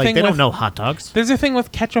there's not, a like, thing they with don't know hot dogs. There's a thing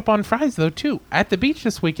with ketchup on fries though too. At the beach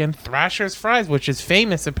this weekend, Thrasher's Fries, which is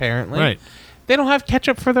famous apparently, Right. They don't have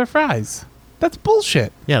ketchup for their fries. That's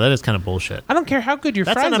bullshit. Yeah, that is kind of bullshit. I don't care how good your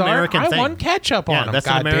That's fries an American are. thing. I want ketchup on Yeah, them. that's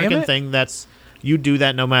God an American damn it. thing. You do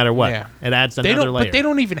that no matter what. Yeah. It adds They another don't, layer. but they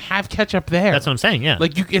don't even have ketchup there. That's what I'm saying. Yeah,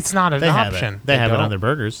 Like it's not an they have option. it. They have it don't. on their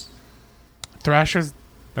burgers. Thrasher's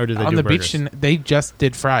Or do they on do the burgers? beach. They just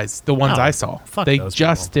did fries. The ones Oh, I saw. fuck They those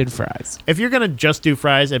just did fries. If you're gonna just do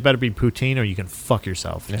fries, it better be poutine, or you can fuck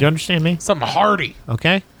yourself. Do you understand me? Something hearty.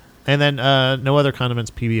 Okay. And then no other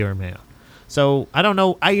condiments, PB or mayo. So I don't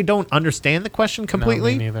know. I don't understand the question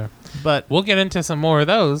completely, No, me neither. but We'll get into some more of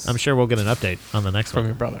those. I'm sure we'll get an update on the next from one.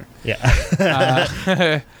 your brother. Yeah.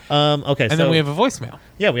 And Okay. then we have a voicemail.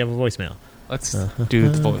 we have a voicemail. Let's do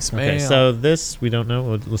the voicemail. Okay. So this we don't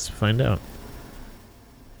know. Let's find out.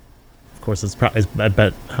 Of course, it's probably. I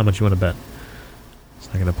bet how much you want to bet. It's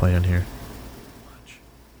not gonna play on here. Watch.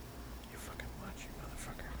 You fucking watch, you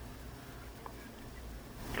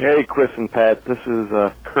motherfucker. Hey, Chris and Pat. This is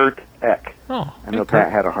Kurt Eck. Oh, I know hey, Pat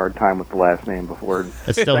Kurt. had a hard time with the last name before.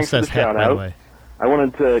 It still Thanks for says the heck, by the shout-out. way. I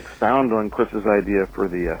wanted to expound on Chris's idea for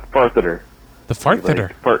the fartheter. The fartheter.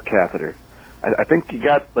 Like, fart catheter. I think you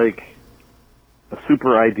got, like, a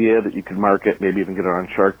super idea that you could market, maybe even get it on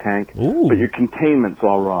Shark Tank. Ooh. But your containment's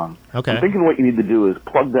all wrong. Okay. I'm thinking what you need to do is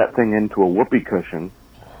plug that thing into a whoopee cushion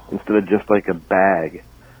instead of just like a bag.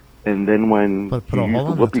 And then when Put you a use hole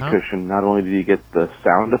the in the whoopee top? cushion, not only do you get the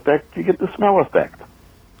sound effect, you get the smell effect.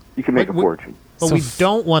 You can make But a fortune. But So we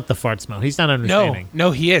don't want the fart smell. He's not No, understanding.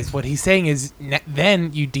 no, he is. What he's saying is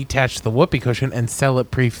then you detach the whoopee cushion and sell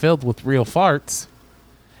it pre-filled with real farts.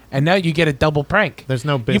 And now you get a double prank. There's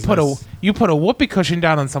no business. You put a whoopee cushion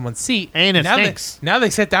down on someone's seat, And it now stinks. Now they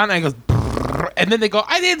sit down and it goes, brrr, and then they go,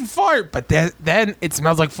 "I didn't fart," but then it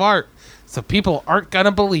smells like fart, so people aren't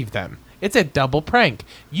gonna believe them. It's a double prank.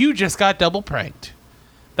 You just got double pranked.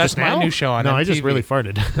 That's Just my now? new show on No, MTV. I just really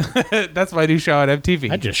farted. That's my new show on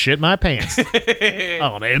MTV. I just shit my pants. On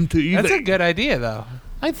MTV. That's a good idea, though.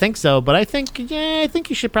 I think so, but I think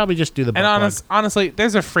you should probably just do the butt And plug. honestly,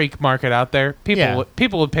 there's a freak market out there.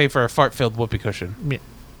 People would pay for a fart-filled whoopee cushion. Yeah.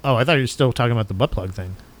 Oh, I thought you were still talking about the butt plug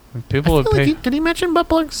thing. People I would feel pay. like did he mention butt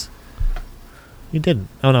plugs? You didn't.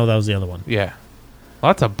 Oh no, that was the other one. Yeah,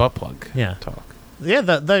 lots of butt plug. Yeah. Talk. Yeah,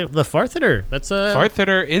 the fartheter. That's a Fart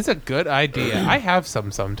theater is a good idea. I have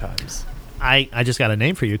some sometimes. I just got a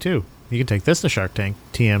name for you too. You can take this to Shark Tank.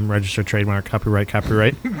 TM registered trademark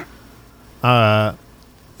copyright.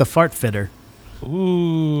 The fart fitter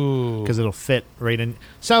Ooh. because it'll fit right in.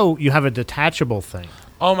 So you have a detachable thing.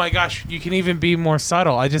 Oh my gosh, you can even be more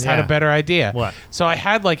subtle. I just had Yeah. a better idea. What? So I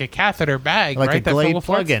had like a catheter bag, Like right? a that Glade full of farts.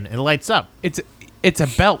 plug-in. It lights up. It's a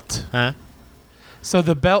belt. Huh? So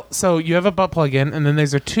the belt. So you have a butt plug in, and then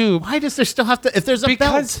there's a tube. Why does there still have to? If there's a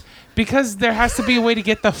belt. Because there has to be a way to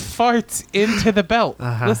get the farts into the belt.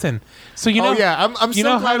 Uh-huh. Listen. So you know. I'm you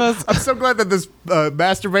know how those. I'm so glad that this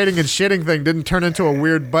masturbating and shitting thing didn't turn into a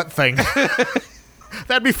weird butt thing.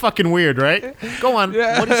 That'd be fucking weird, right? Go on.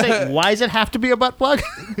 Yeah. What do you say? Why does it have to be a butt plug?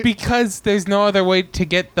 Because there's no other way to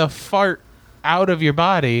get the fart out of your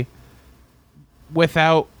body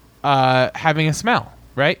without having a smell,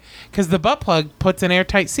 right? Because the butt plug puts an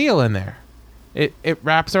airtight seal in there. It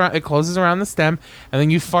wraps around, it closes around the stem, and then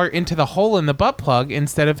you fart into the hole in the butt plug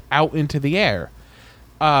instead of out into the air.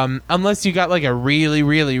 Unless you got like a really,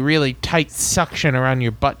 really, really tight suction around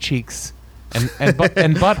your butt cheeks and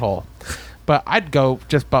butthole. But I'd go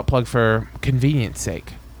just butt plug for convenience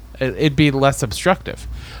sake. It'd be less obstructive.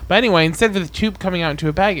 But anyway, instead of the tube coming out into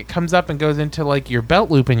a bag, it comes up and goes into like your belt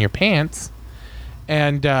loop in your pants,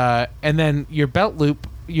 and then your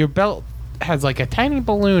belt has like a tiny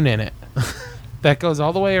balloon in it that goes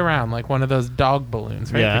all the way around, like one of those dog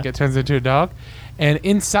balloons, right? Yeah. Like it turns into a dog. And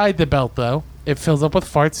inside the belt, though, it fills up with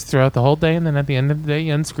farts throughout the whole day, and then at the end of the day,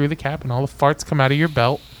 you unscrew the cap, and all the farts come out of your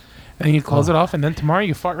belt. And you close it off, and then tomorrow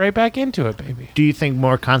you fart right back into it, baby. Do you think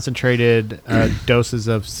more concentrated doses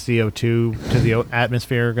of CO2 to the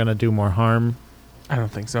atmosphere are going to do more harm? I don't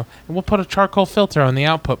think so. And we'll put a charcoal filter on the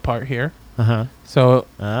output part here, Uh-huh. so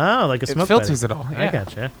Oh, like a it smoke filters buddy. it all. I Yeah.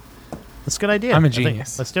 gotcha. That's a good idea. I'm a I think-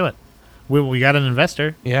 genius. let's do it. We got an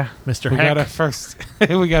investor. Yeah, Mr. We Heck. got a first.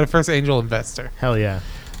 We got a first angel investor. Hell yeah.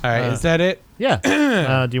 All right, is that it? Yeah.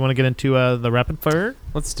 Do you want to get into the rapid fire?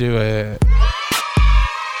 Let's do it.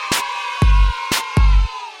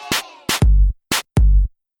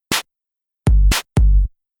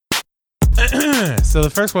 So the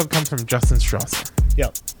first one comes from Justin Strauss.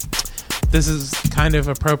 Yep. This is kind of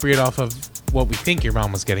appropriate off of what we think your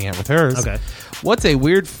mom was getting at with hers. Okay. What's a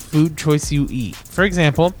weird food choice you eat? For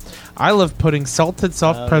example, I love putting salted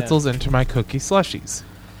soft Oh, pretzels into my cookie slushies.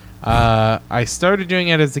 I started doing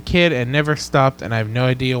it as a kid and never stopped, and I have no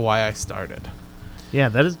idea why I started. Yeah,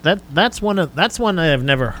 that's one I have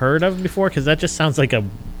never heard of before because that just sounds like a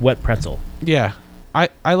wet pretzel. Yeah,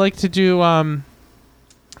 I like to do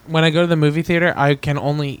when I go to the movie theater, I can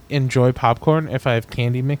only enjoy popcorn if I have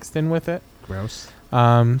candy mixed in with it. Gross.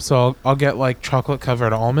 So I'll get like chocolate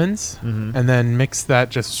covered almonds Mhm. and then mix that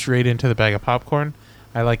just straight into the bag of popcorn.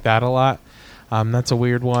 I like that a lot. That's a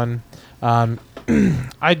weird one.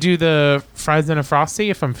 I do the fries in a Frosty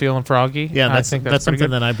if I'm feeling froggy. Yeah, I that's think that's pretty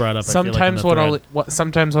something good. that I brought up. Sometimes what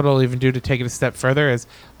I'll even do to take it a step further is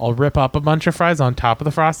I'll rip up a bunch of fries on top of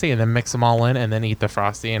the Frosty and then mix them all in and then eat the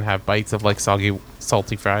Frosty and have bites of like soggy,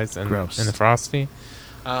 salty fries in Gross. the Frosty.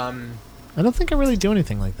 I don't think I really do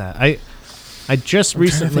anything like that. I just I'm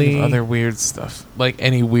trying to think recently of other weird stuff, like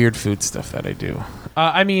any weird food stuff that I do.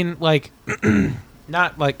 I mean, like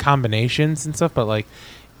not like combinations and stuff, but like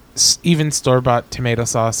even store-bought tomato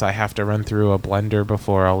sauce, I have to run through a blender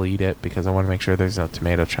before I'll eat it because I want to make sure there's no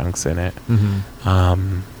tomato chunks in it.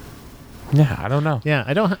 Mhm. Yeah, I don't know. Yeah,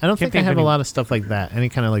 I don't think I think have of a any- lot of stuff like that. Any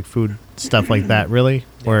kind of like food stuff like that, really,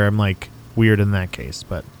 where I'm like weird in that case.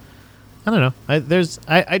 But I don't know.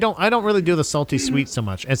 I don't really do the salty sweet so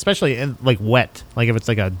much, especially in like wet. Like if it's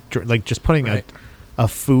like like just putting Right. a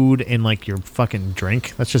food in like your fucking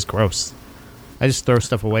drink. That's just gross. I just throw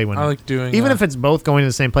stuff away when I like doing even if it's both going to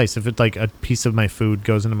the same place. If it's like a piece of my food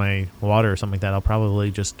goes into my water or something like that, I'll probably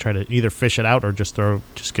just try to either fish it out or just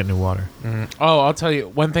get new water. Oh, I'll tell you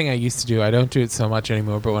one thing I used to do. I don't do it so much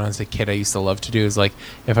anymore, but when I was a kid, I used to love to do is like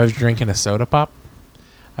if I was drinking a soda pop,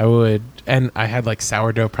 I would, and I had like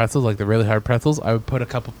sourdough pretzels, like the really hard pretzels. I would put a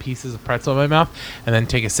couple pieces of pretzel in my mouth and then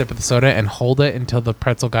take a sip of the soda and hold it until the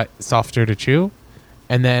pretzel got softer to chew,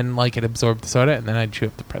 and then like it absorbed the soda, and then I'd chew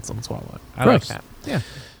up the pretzel and swallow it. I Gross. like Yeah.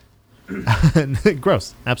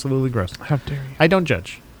 Gross. Absolutely gross. that. How dare you? I don't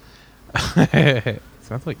judge.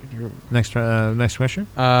 Sounds like you're. Next question.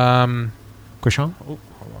 Question. Oh, hold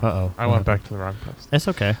on. Uh-oh. I went back to the wrong post. It's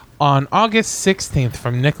okay. On August 16th,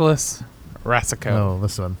 from Nicholas Rasico. Oh,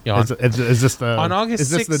 this one. Yawn. Is this the On August is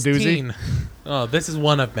this 16. the doozy? Oh, this is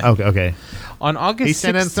one of many. Okay. On August He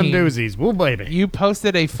sent in some 16, doozies. Woo, baby. you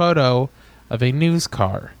posted a photo of a news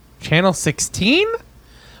car. Channel 16?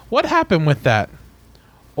 What happened with that?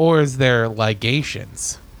 Or is there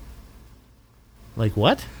ligations? Like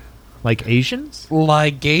what? Like Asians?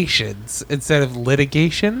 Ligations instead of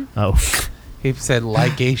litigation? Oh. He said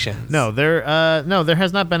ligations. No, there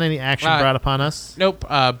has not been any action Uh, brought upon us. Nope.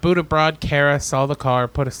 Boot abroad, Kara saw the car,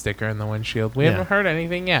 put a sticker in the windshield. We Yeah. haven't heard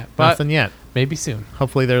anything yet, but Nothing yet. maybe soon.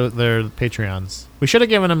 Hopefully they're Patreons. We should have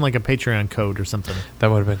given them like a Patreon code or something.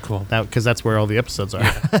 That would have been cool. Because that's where all the episodes are.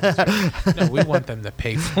 No, we want them to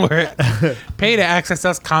pay for it. Pay to access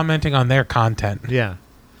us commenting on their content. Yeah.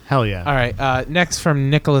 Hell yeah. All right. Next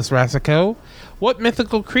from Nicholas Rasico. What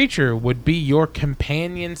mythical creature would be your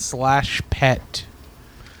companion / pet?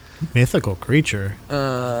 Mythical creature.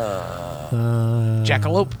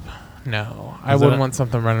 Jackalope? No. I Is wouldn't that- want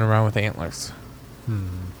something running around with antlers.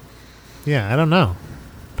 Yeah, I don't know.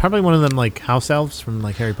 Probably one of them like house elves from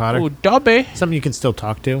like Harry Potter. Oh, Dobby. Something you can still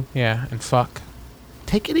talk to. Yeah, and fuck.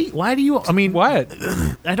 Take it easy. Why do you? I mean, What?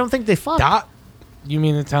 I don't think they fuck. You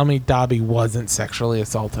mean to tell me Dobby wasn't sexually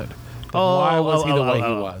assaulted? Then why was he the way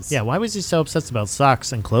he was? Yeah, why was he so obsessed about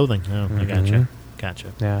socks and clothing? Oh, I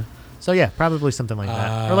gotcha. Yeah. So yeah, probably something like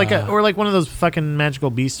that, or like one of those fucking magical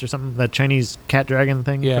beasts or something. That Chinese cat dragon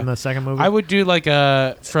thing Yeah. from the second movie. I would do like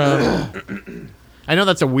a from I know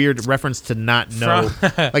that's a weird reference to not know,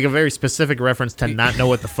 like a very specific reference to not know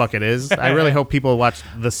what the fuck it is. I really hope people watch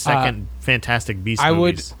the second Fantastic Beasts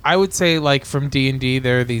movies. I would say like from D&D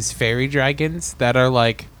there are these fairy dragons that are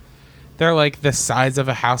like they're like the size of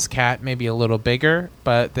a house cat, maybe a little bigger,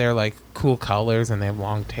 but they're like cool colors and they have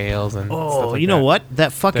long tails and stuff Oh, like you know that. what?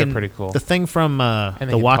 That fucking They're pretty cool. The thing from And they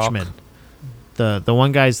The can Watchmen. The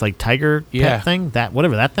one guy's like tiger Yeah. pet thing. That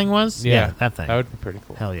whatever that thing was. Yeah, that thing. That would be pretty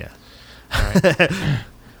cool. Hell yeah.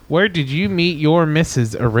 Where did you meet your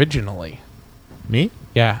missus originally? Me?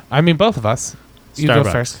 Yeah, I mean both of us. You go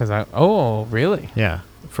Starbucks. first because I. Oh, really? Yeah.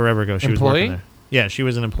 Forever ago, she was Employee? working there. Yeah, she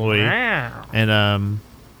was an employee, Wow. and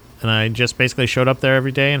I just basically showed up there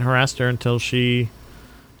every day and harassed her until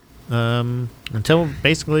until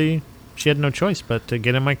basically she had no choice but to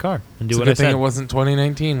get in my car and do It's a what I good thing said. it wasn't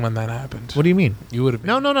 2019 when that happened. What do you mean? You would have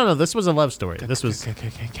been. No. This was a love story. This was.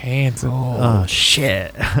 cancel. Oh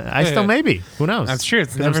shit! I still maybe. Who knows? That's true.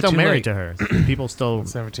 It's 'Cause I'm never still too married late. to her. People still.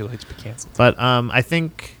 It's never too late to be canceled. But I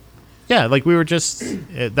think, yeah, like we were just.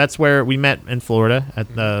 That's where we met in Florida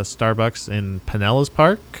at the Starbucks in Pinellas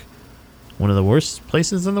Park, one of the worst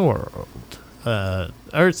places in the world.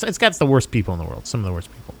 Or it's got the worst people in the world. Some of the worst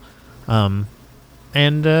people.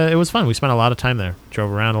 And it was fun. We spent a lot of time there.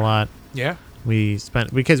 Drove around a lot. Yeah. We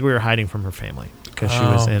spent because we were hiding from her family because she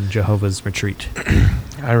was Oh. in Jehovah's Retreat.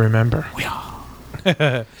 I remember.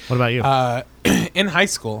 What about you? In high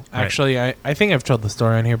school, Right. actually, I think I've told the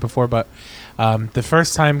story on here before, but the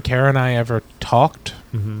first time Kara and I ever talked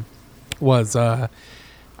was I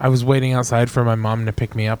was waiting outside for my mom to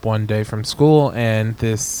pick me up one day from school, and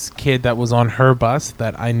this kid that was on her bus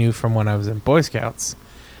that I knew from when I was in Boy Scouts,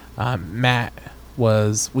 Matt,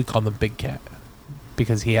 we called him Big Cat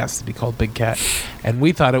because he has to be called Big Cat, and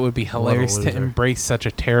we thought it would be hilarious to loser. embrace such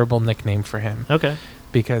a terrible nickname for him. Okay.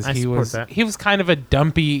 Because I he support was that. he was kind of a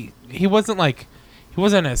dumpy. He wasn't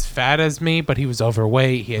as fat as me, but he was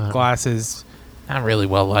overweight. He had Uh-huh. glasses, not really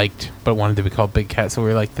well liked, but wanted to be called Big Cat. So we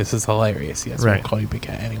were like, "This is hilarious." Yes, Right. we'll call you Big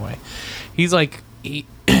Cat anyway. He's like, it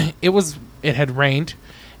had rained,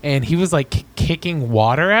 and he was like kicking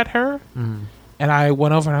water at her, and I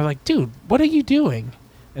went over and I was like, "Dude, what are you doing?"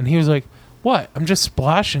 And he was like, "What? I'm just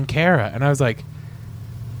splashing Kara." And I was like,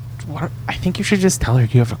 I think you should just tell her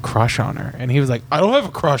you have a crush on her. And he was like, I don't have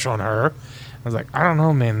a crush on her. I was like, I don't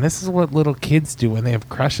know, man. This is what little kids do when they have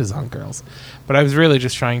crushes on girls. But I was really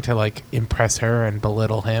just trying to like impress her and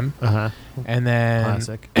belittle him. And then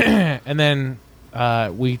Classic. and then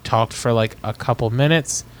we talked for like a couple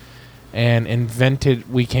minutes and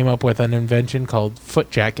we came up with an invention called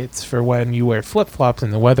foot jackets for when you wear flip-flops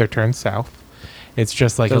and the weather turns south. It's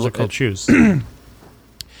just like Those are called shoes.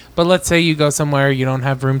 But let's say you go somewhere you don't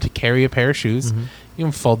have room to carry a pair of shoes. Mm-hmm. You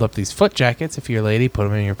can fold up these foot jackets. If you're a lady, put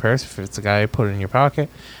them in your purse. If it's a guy, put it in your pocket.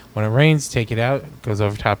 When it rains, take it out. It goes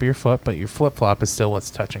over top of your foot, but your flip-flop is still what's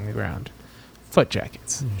touching the ground. Foot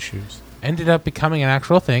jackets. Shoes. Ended up becoming an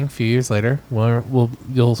actual thing a few years later.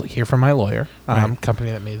 You'll hear from my lawyer, Right.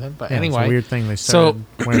 company that made them. But Yeah, anyway, it's a weird thing. They started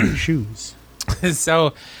wearing shoes.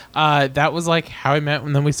 so that was like how I met,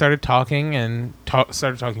 and then we started talking and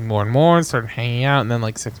started talking more and more and started hanging out. And then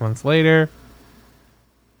like 6 months later,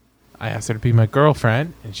 I asked her to be my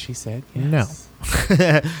girlfriend, and she said yes.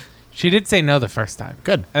 No. She did say no the first time.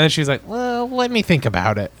 Good. And then she was like, well, let me think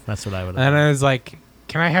about it. That's what I would And have then I was like,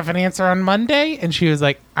 can I have an answer on Monday? And she was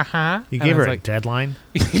like, uh-huh. You And gave I her was a like, deadline?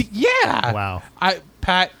 yeah. Wow.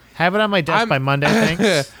 Pat, Have it on my desk by Monday,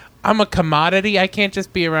 thanks. I'm a commodity. I can't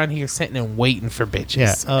just be around here sitting and waiting for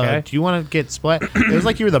bitches. Yeah. Okay? Do you want to get splashed? It was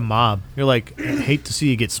like you were the mob. You're like, I hate to see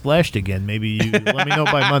you get splashed again. Maybe you let me know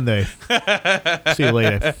by Monday. See you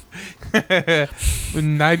later.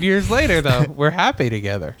 9 years later, though, we're happy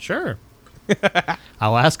together. Sure.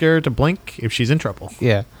 I'll ask her to blink if she's in trouble.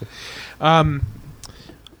 Yeah.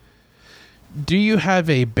 Do you have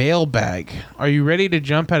a bail bag? Are you ready to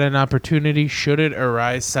jump at an opportunity should it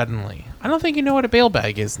arise suddenly? I don't think you know what a bail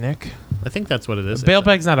bag is, Nick. I think that's what it is. A bail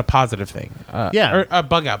bag's not a positive thing. Yeah. Or a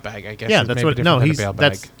bug out bag, I guess. Yeah, is that's maybe what. different No, than a he's bail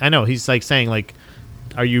bag. that's. I know he's like saying like,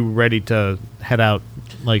 are you ready to head out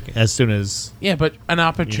like as soon as Yeah, but an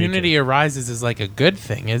opportunity arises is like a good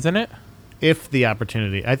thing, isn't it? if the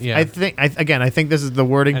opportunity? Yeah. I think I think this is the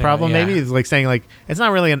wording Anyway, problem. yeah. Maybe it's like saying like it's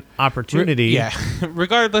not really an opportunity. Yeah.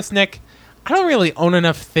 Regardless, Nick, I don't really own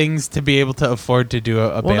enough things to be able to afford to do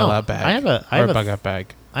a Well, no, bailout bag. I have a bug out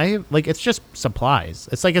bag. I have like it's just supplies.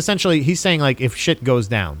 It's like essentially he's saying like if shit goes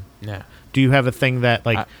down, Yeah. do you have a thing that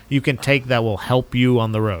like you can take that will help you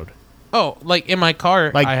on the road? Oh, like in my car,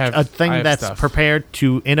 Like I have a thing I have that's stuff. prepared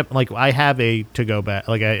to end up like I have a to go bag.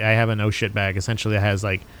 Like I have an oh shit bag. Essentially, it has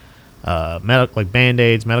like like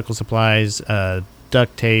Band-Aids, medical supplies,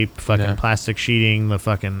 duct tape, fucking Yeah. plastic sheeting, the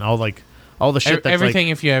fucking all the shit that's everything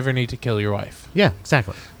like, if you ever need to kill your wife. yeah,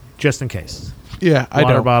 exactly. Just in case. Yeah,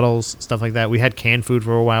 Water bottles, stuff like that. We had canned food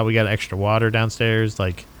for a while. We got extra water downstairs,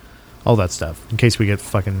 like all that stuff in case we get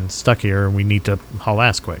fucking stuck here and we need to haul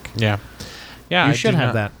ass quick. Yeah. Yeah, You I should do have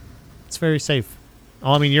not- that. It's very safe.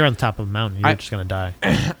 Oh, I mean, you're on top of a mountain. You're I- just gonna die.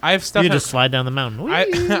 I have stuff. You just slide down the mountain.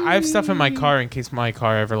 I have stuff in my car in case my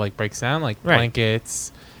car ever like breaks down, like Right.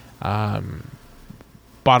 blankets,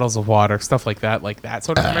 bottles of water, stuff like that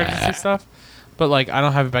sort of emergency stuff. But like, I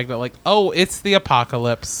don't have a bag that like, oh, it's the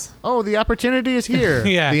apocalypse. Oh, the opportunity is here.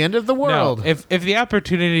 Yeah. The end of the world. No, if the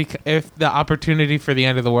opportunity for the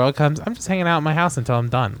end of the world comes, I'm just hanging out in my house until I'm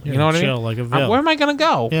done. You know what I chill mean? like a villain. Where am I gonna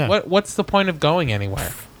go? Yeah. What's the point of going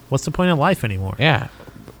anywhere? What's the point of life anymore? Yeah.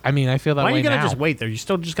 I mean, I feel that Why are way you gonna now. just wait there? You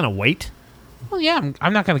still just gonna wait? Well, yeah,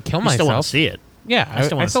 I'm not gonna kill You myself. still want to see it. Yeah, I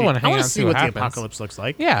still want to see. want to I hang want out to and see what the happens. apocalypse looks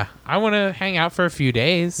like. Yeah, I want to hang out for a few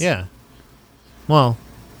days. Yeah. Well,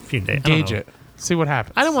 a few days. I don't Gauge know. it. See what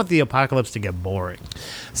happens. I don't want the apocalypse to get boring.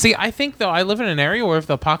 See, I think though I live in an area where if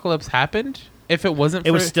the apocalypse happened, if it wasn't,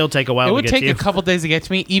 It would still take a while it to would get take to you. a couple days to get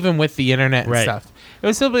to me, even with the internet and Right. stuff. It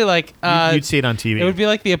would still be like You'd see it on TV. it would be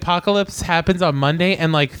like the apocalypse happens on Monday,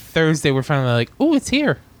 and like Thursday we're finally like, oh, it's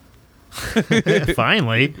here.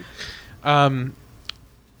 Finally.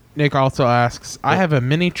 Nick also asks, I have a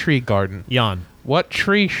mini tree garden. Yawn. What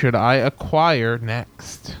tree should I acquire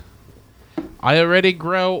next? I already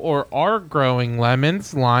grow or are growing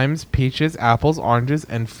lemons, limes, peaches, apples, oranges,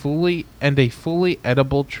 and a fully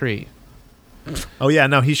edible tree. Oh yeah,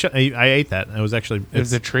 no, he should. I ate that. It was actually.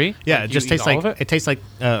 Is it a tree? Yeah, Like, it you just eat tastes all like of it tastes like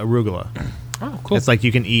arugula. Oh, cool. It's like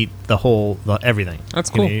you can eat the everything.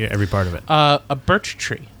 That's You can cool. eat every part of it. A birch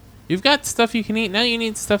tree. You've got stuff you can eat. Now you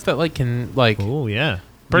need stuff that like can like Oh yeah, you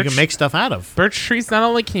birch- can make stuff out of. birch trees. Not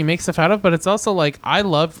only can you make stuff out of, but it's also like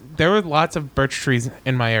there were lots of birch trees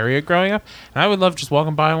in my area growing up, and I would love just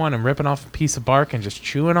walking by one and ripping off a piece of bark and just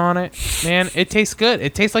chewing on it. Man, it tastes good.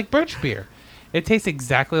 It tastes like birch beer. It tastes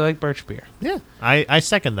exactly like birch beer. Yeah, I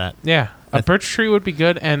second that. Yeah, a birch tree would be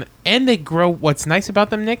good, and they grow. What's nice about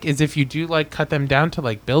them, Nick, is if you do like cut them down to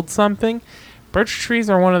like build something, birch trees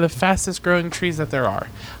are one of the fastest growing trees that there are.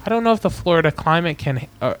 I don't know if the Florida climate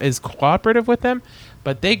is cooperative with them,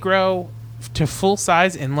 but they grow to full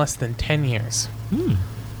size in less than 10 years. There you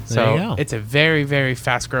So go. it's a very, very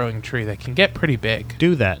fast-growing tree that can get pretty big.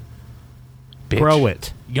 Do that. Bitch. Grow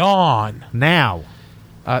it Yawn. now.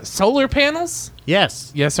 Solar panels?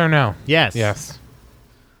 Yes. Yes or no? Yes. Yes.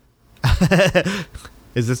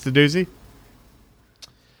 Is this the doozy?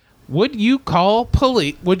 Would you call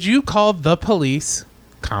the police,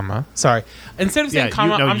 comma, sorry. Instead of saying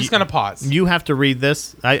comma, I'm just going to pause. You have to read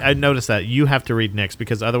this. I noticed that. You have to read Nick's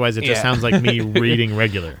because otherwise it just Yeah. sounds like me reading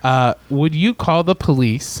regular. Would you call the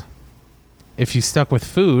police if you stuck with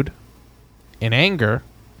food in anger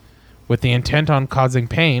with the intent on causing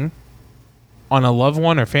pain on a loved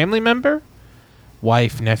one or family member?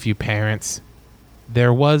 Wife, nephew, parents.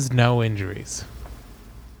 There was no injuries.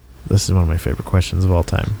 This is one of my favorite questions of all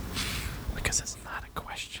time. Because it's not a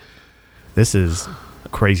question. This is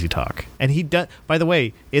crazy talk. And he does, by the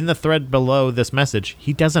way, in the thread below this message,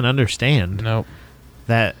 he doesn't understand Nope.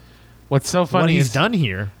 that What's so what funny he's is done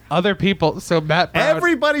here. other people. So Matt Brown.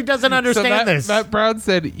 Everybody doesn't understand this. Matt Brown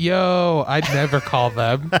said, "Yo, I'd never call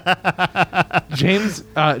them." James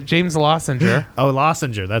Lossinger, Oh,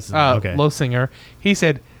 Lossinger. That's okay. Losinger, he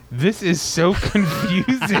said, "This is so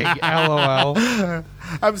confusing." LOL.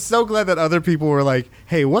 I'm so glad that other people were like,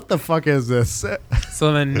 hey, what the fuck is this?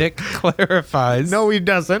 So then Nick clarifies. No, he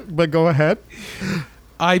doesn't, but go ahead.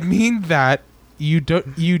 I mean that you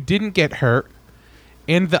didn't get hurt,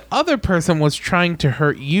 and the other person was trying to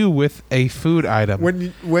hurt you with a food item,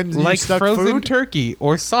 When like you stuck frozen food, turkey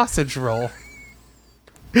or sausage roll.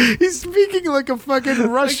 he's speaking like a fucking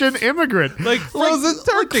Russian immigrant. like frozen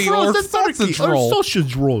turkey or sausage roll.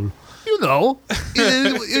 sausage roll. You know,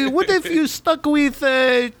 what if you stuck with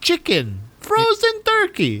chicken, frozen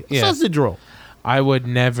turkey, Yeah. sausage roll? I would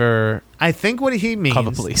never I think what he means, call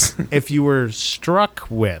the police. if you were struck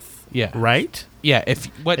with, Yeah. right? Yeah, if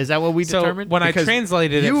what Is that what we so determined? when Because I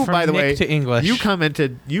translated it from by the Nick way, to English? you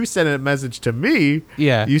commented, you sent a message to me.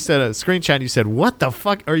 Yeah. You sent a screenshot and you said, what the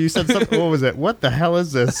fuck? Or you said something, what was it? What the hell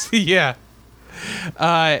is this? yeah.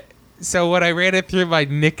 So when I ran it through my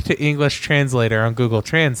Nick to English translator on Google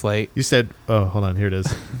Translate, You said, oh, hold on, here it is.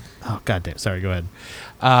 Oh, goddamn. Sorry, go ahead.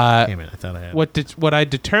 Damn it, I thought I had it. what I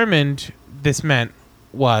determined this meant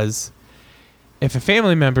was if a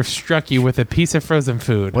family member struck you with a piece of frozen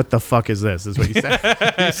food. What the fuck is this? Is what you said.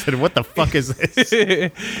 You said, what the fuck is this?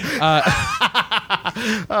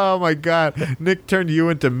 Oh, my God. Nick turned you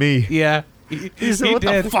into me. Yeah. He said, what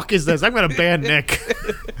the fuck is this? I'm going to ban Nick.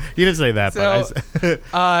 He didn't say that, So, but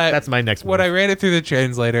that's my next When move. I ran it through the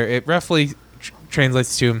translator, it roughly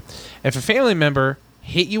translates to if a family member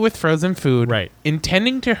hit you with frozen food, Right.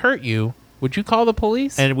 intending to hurt you, would you call the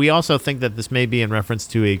police? And we also think that this may be in reference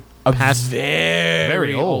to a past.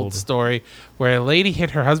 very old old. story where a lady hit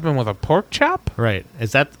her husband with a pork chop. Right.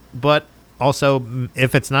 Is that, but also,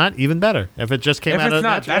 if it's not, even better. If it just came If out it's of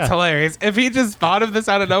not, that's hilarious. If he just thought of this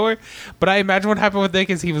out of nowhere. But I imagine what happened with Nick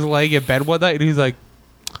is he was laying in bed one night and he's like,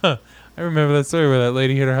 huh, I remember that story where that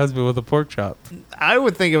lady hit her husband with a pork chop. I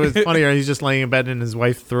would think it was funnier. He's just laying in bed and his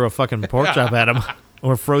wife threw a fucking pork chop at him.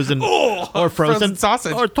 Or frozen. Or frozen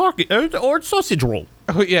sausage. Or turkey. Or sausage roll.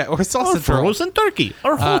 Oh, yeah, or Or sausage roll. frozen turkey.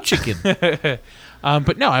 Or whole chicken.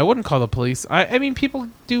 But no, I wouldn't call the police. I mean, people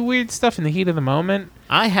do weird stuff in the heat of the moment.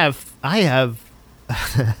 I have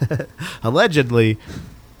allegedly.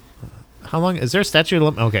 How long is there a statute of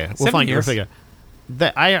limit? Okay, we'll 7 find years. figure.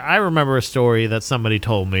 That I remember a story that somebody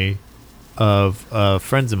told me of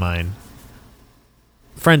friends of mine,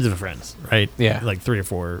 friends of friends, right? Yeah. like 3 or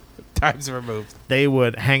 4. Times removed. They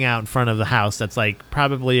would hang out in front of the house that's like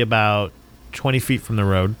probably about 20 feet from the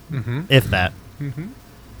road, if that.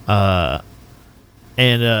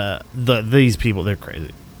 These people, they're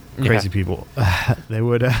crazy people. They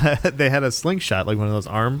would they had a slingshot, like one of those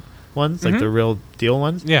arm ones, like the real deal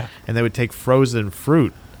ones. Yeah. And they would take frozen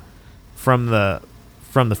fruit from the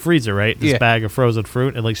freezer, right? This Yeah. bag of frozen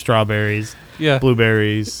fruit and like strawberries, Yeah.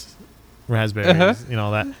 blueberries, raspberries, you know,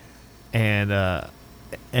 all that.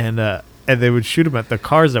 And they would shoot them at the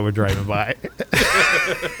cars that were driving by.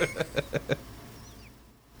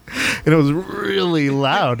 And it was really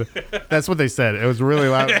loud. That's what they said. It was really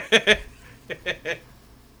loud.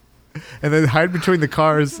 And then hide between the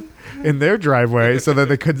cars in their driveway so that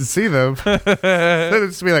they couldn't see them. Then it'd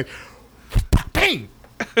just be like, bang!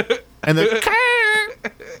 And then,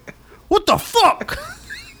 what the fuck?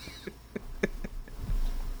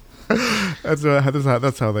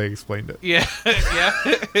 That's how they explained it. Yeah.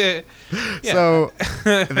 Yeah. So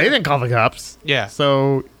they didn't call the cops. Yeah.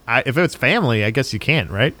 So if it's family, I guess you can't,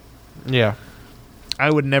 right? Yeah. I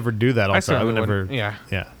would never do that. Also, I certainly would never. wouldn't. Yeah.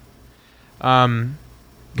 Yeah.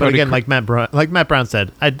 But Cody again, Cr- like Matt Brown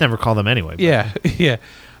said, I'd never call them anyway. But Yeah,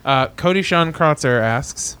 yeah. Cody Sean Krotzer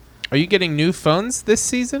asks, "Are you getting new phones this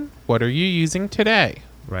season? What are you using today?"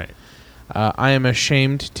 Right. I am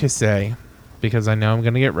ashamed to say, because I know I'm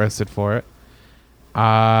going to get roasted for it,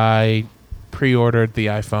 I pre-ordered the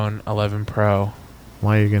iPhone 11 Pro.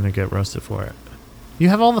 Why are you gonna get roasted for it? You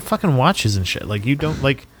have all the fucking watches and shit. Like you don't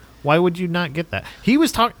like. Why would you not get that? He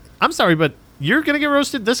was talking. I'm sorry, but you're gonna get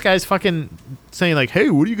roasted. This guy's fucking saying like, "Hey,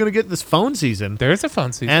 what are you gonna get this phone season?" There is a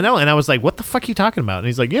phone season. And I know, and I was like, "What the fuck are you talking about?" And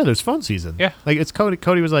he's like, "Yeah, there's phone season." Yeah. Like it's Cody.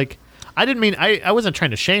 Cody was like, "I didn't mean. I wasn't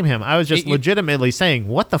trying to shame him. I was just legitimately saying,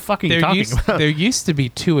 what the fuck are you talking about?" There used to be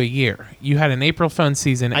 2 a year. You had an April phone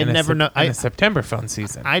season and, I- a September phone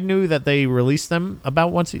season. I knew that they released them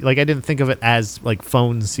about once. Like I didn't think of it as like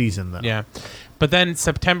phone season though. Yeah. But then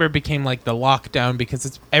September became like the lockdown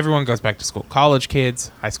because everyone goes back to school. College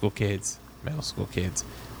kids, high school kids, middle school kids,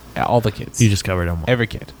 all the kids. You just covered them all. Every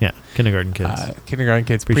kid. Yeah, kindergarten kids. Kindergarten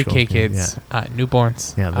kids, Preschool pre-K kids, kids,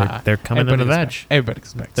 newborns. Yeah, they're coming in the everybody goes veg. back- Everybody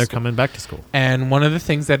goes back to They're school. coming back to school. And one of the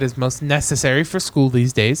things that is most necessary for school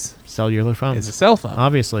these days Cellular phones. is a cell phone.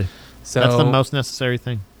 Obviously. So That's the most necessary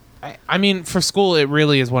thing. I mean, for school, it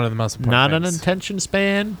really is one of the most important Not an things. attention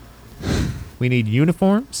span. We need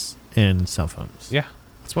uniforms and cell phones. Yeah.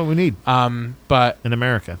 That's what we need But in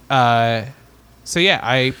America. so yeah,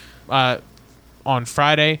 I on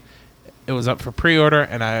Friday it was up for pre-order,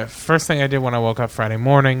 and first thing I did when I woke up Friday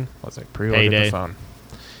morning was I pre-ordered Payday. the phone.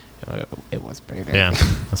 It was payday. Yeah,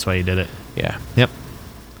 that's why you did it. Yeah. Yep.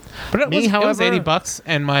 But it Me, was however- $80,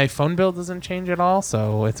 and my phone bill doesn't change at all,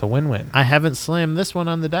 so it's a win-win. I haven't slammed this one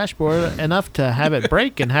on the dashboard enough to have it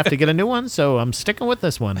break and have to get a new one, so I'm sticking with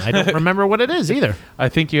this one. I don't remember what it is either. I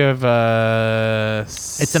think you have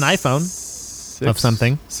It's an iPhone of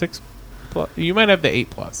something. 6 plus. You might have the 8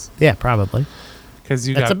 plus Yeah, probably. because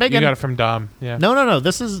you That's got a big you one. got it from Dom. Yeah. No.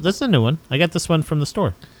 This is a new one. I got this one from the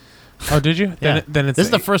store. Oh, did you? Yeah. Then it's This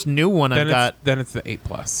is the first new one I've got Then it's the 8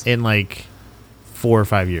 plus. in like 4 or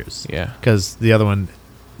 5 years. Yeah. Because the other one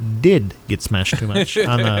did get smashed too much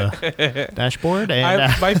on the dashboard.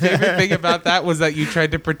 And My favorite thing about that was that you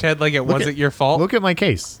tried to pretend like it wasn't your fault. look at my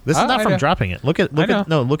case. This Oh, is not I from know. dropping it. Look at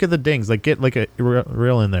know. look at the dings. Like get like a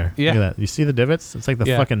reel in there. Yeah. Look at that. You see the divots? It's like the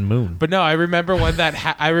Yeah. fucking moon. But no, I remember when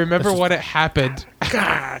I remember what it happened.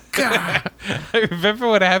 I remember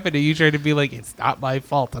what happened, and you tried to be like, "It's not my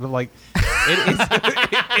fault," and I'm like, "It is,"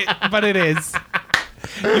 but it is.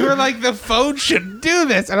 You were like, "The phone should do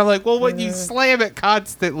this," and I'm like, "Well, when you slam it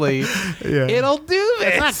constantly, Yeah. it'll do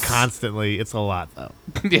this." It's not constantly. It's a lot though.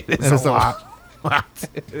 It is It's a lot.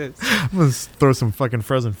 It is. I'm gonna throw some fucking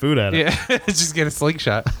frozen food at it. Yeah, just get a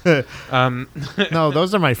slingshot. No,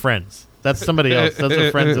 those are my friends. That's somebody else. Those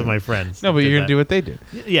are friends of my friends. No, but that you're did gonna do what they did.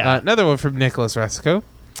 that. Yeah. Another one from Nicholas Resco.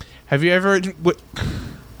 Have you ever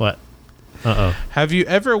What? Uh-oh. Have you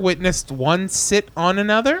ever witnessed one sit on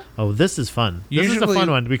another? Oh, this is fun. This is Usually- a fun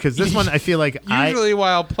one because this one I feel like Usually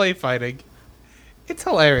while play fighting. It's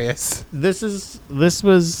hilarious.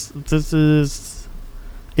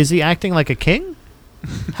 Is he acting like a king?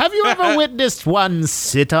 Have you ever witnessed one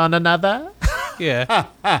sit on another? Yeah.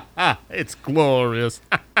 It's glorious.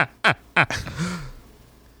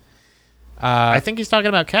 I think he's talking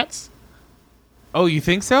about cats. Oh, you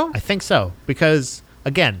think so? I think so because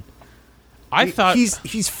again, I thought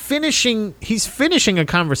he's finishing a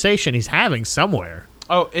conversation he's having somewhere.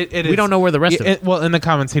 Oh, it is. We don't know where the rest of it. Well, in the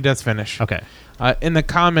comments he does finish. Okay. In the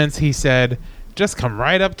comments he said, "Just come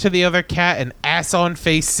right up to the other cat and ass on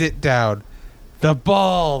face sit down." The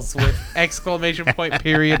balls with exclamation point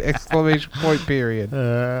period exclamation point period.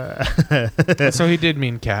 So he did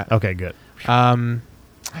mean cat. Okay, good.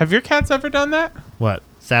 Have your cats ever done that? What?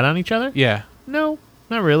 Sat on each other? Yeah. No,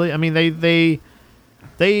 not really. I mean, they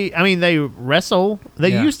wrestle. They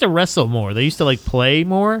Yeah. used to wrestle more. They used to like play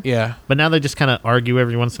more. Yeah. But now they just kind of argue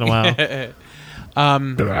every once in a while.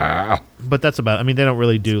 But that's about. I mean, they don't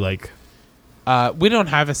really do like. We don't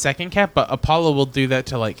have a second cat, but Apollo will do that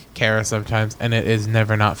to like Kara sometimes, and it is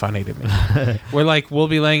never not funny to me. We'll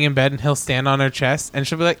be laying in bed and he'll stand on her chest, and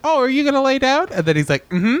she'll be like, "Oh, are you gonna lay down?" And then he's like,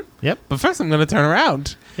 "Mm-hmm." Yep. But first, I'm gonna turn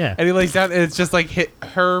around. Yeah. And he lays down, and it's just like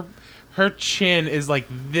her chin is like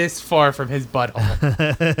this far from his butthole,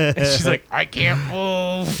 and she's like, "I can't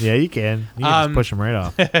move." Yeah, you can. You can just push them right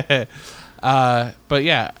off. But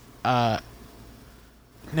yeah, I've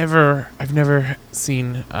never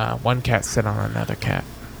seen one cat sit on another cat.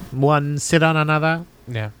 One sit on another.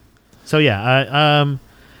 Yeah. So yeah,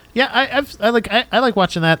 I like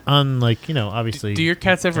watching that on like obviously. Do your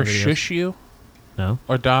cats ever videos. shush you No.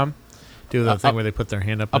 or Dom? Do the thing where they put their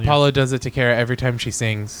hand up. on you? Apollo does it to Kara every time she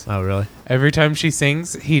sings. Oh really? Every time she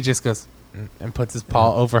sings, he just goes, and puts his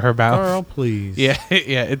paw over her mouth. Carl, please. Yeah,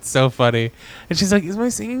 yeah, it's so funny. And she's like, "Is my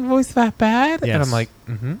singing voice that bad?" And Yes. I'm like,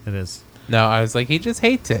 "Mm-hmm." It is. No, I was like, "He just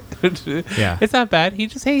hates it." Yeah. It's not bad. He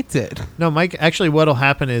just hates it. No, Mike, actually what'll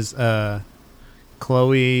happen is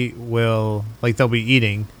Chloe will, like, they'll be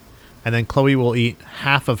eating, and then Chloe will eat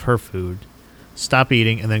half of her food, stop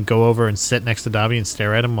eating, and then go over and sit next to Dobby and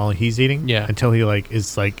stare at him while he's eating. Yeah. Until he, like,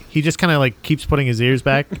 is, like, he just kind of, like, keeps putting his ears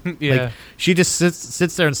back. Yeah. Like, she just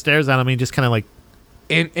sits there and stares at him, and he just kind of, like,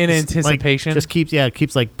 In like, anticipation. just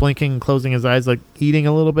keeps, like, blinking and closing his eyes, like, eating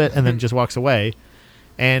a little bit, and then just walks away.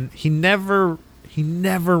 And he never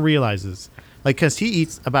realizes, like, because he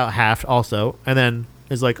eats about half also, and then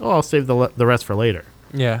is like, oh, I'll save the rest for later.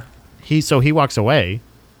 Yeah. So he walks away,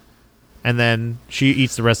 and then she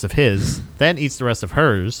eats the rest of his, then eats the rest of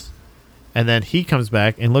hers, and then he comes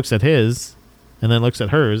back and looks at his, and then looks at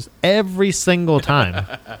hers every single time.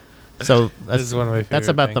 So This is one of my that's favorite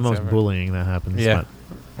about the things most ever. bullying that happens. Yeah.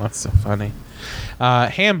 That's so funny.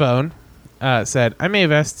 Hambone said, I may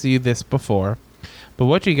have asked you this before, but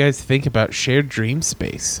what do you guys think about shared dream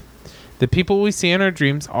space? The people we see in our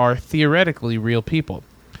dreams are theoretically real people.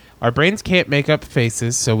 Our brains can't make up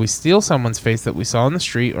faces, so we steal someone's face that we saw in the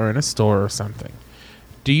street or in a store or something.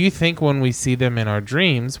 Do you think when we see them in our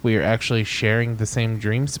dreams, we are actually sharing the same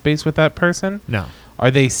dream space with that person? No.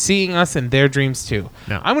 Are they seeing us in their dreams too?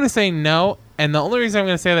 No. I'm going to say no, and the only reason I'm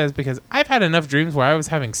going to say that is because I've had enough dreams where I was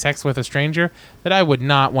having sex with a stranger that I would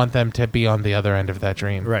not want them to be on the other end of that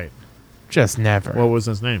dream. Right. Just never. What was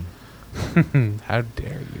his name? How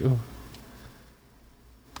dare you?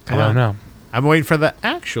 Come I don't on. know. I'm waiting for the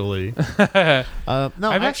actually. No,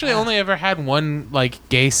 I've actually only ever had one like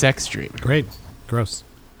gay sex dream. Great. Gross.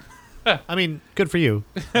 I mean, good for you,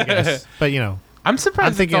 I guess. But, you know, I'm surprised.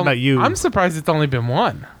 I'm thinking it's about you. I'm surprised it's only been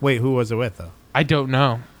one. wait, who was it with, though? I don't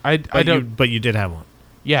know. I don't. But you did have one.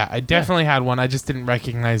 Yeah, I definitely had one. I just didn't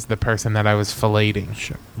recognize the person that I was filleting.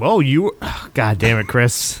 Sure. Well, God damn it,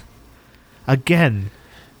 Chris. Again.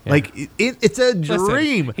 Yeah. Like, it's a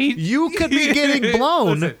dream. he- you could be getting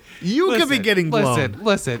blown. Listen, you could be getting blown.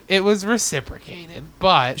 Listen. It was reciprocated,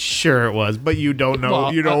 but Sure it was, but you don't know.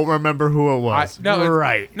 Well, you don't remember who it I, was. no,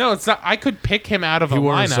 right. No, it's not. I could pick him out of He a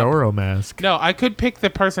wore a lineup. Zorro mask. No, I could pick the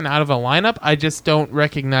person out of a lineup. I just don't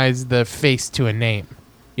recognize the face to a name.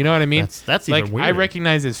 You know what I mean? That's like even I weirder.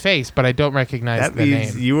 recognize his face, but I don't recognize That the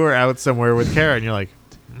means name. you were out somewhere with Kara, and you're like,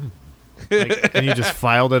 like, and you just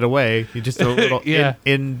filed it away. You just did a little Yeah.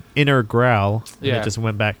 inner growl, and Yeah. it just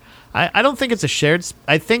went back. I don't think it's a shared.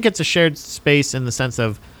 I think it's a shared space in the sense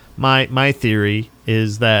of my theory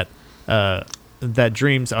is that that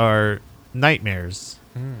dreams are nightmares.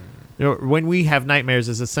 You know, when we have nightmares,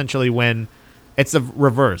 is essentially when it's the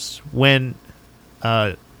reverse. When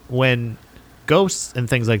ghosts and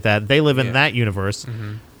things like that, they live in Yeah. that universe.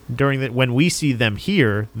 When we see them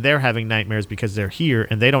here, they're having nightmares because they're here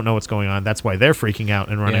and they don't know what's going on. That's why they're freaking out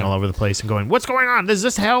and running Yeah. all over the place and going, "What's going on? Is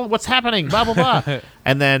this hell? What's happening?" Blah blah blah.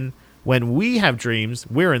 And then when we have dreams,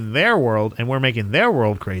 we're in their world and we're making their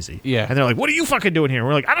world crazy. Yeah. And they're like, "What are you fucking doing here?" And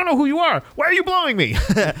we're like, "I don't know who you are. Why are you blowing me?"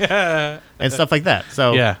 And stuff like that.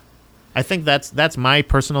 So Yeah. I think that's my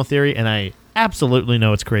personal theory, and I absolutely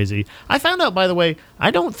know it's crazy. I found out, by the way,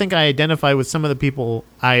 I don't think I identify with some of the people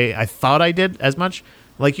I thought I did as much.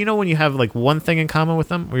 Like, you know, when you have like one thing in common with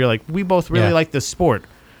them, where you're like, we both really Yeah. like this sport,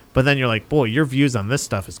 but then you're like, boy, your views on this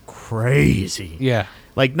stuff is crazy. Yeah.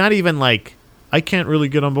 Like, not even like, I can't really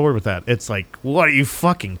get on board with that. It's like, what are you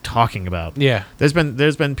fucking talking about? Yeah. There's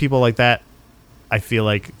been people like that. I feel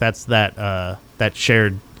like that's that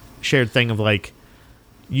shared thing of like,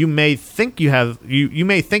 you may think you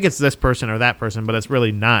may think it's this person or that person, but it's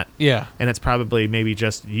really not. Yeah. And it's probably maybe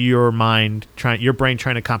just your brain trying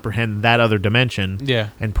to comprehend that other dimension. Yeah.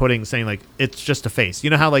 And saying like it's just a face. You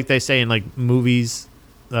know how like they say in like movies,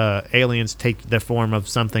 aliens take the form of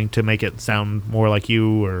something to make it sound more like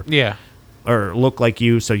you Yeah. or look like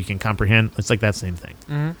you, so you can comprehend. It's like that same thing.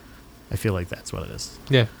 Mm-hmm. I feel like that's what it is.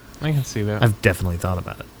 Yeah. I can see that. I've definitely thought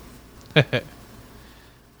about it.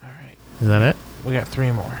 All right. Is that it? We got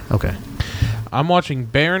 3 more. Okay. I'm watching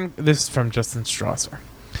Baron. This is from Justin Strasser.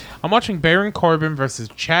 I'm watching Baron Corbin versus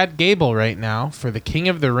Chad Gable right now for the King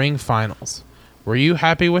of the Ring finals. Were you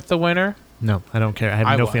happy with the winner? No, I don't care. I have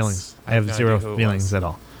I no was. feelings. I I have have no zero idea who it feelings was. at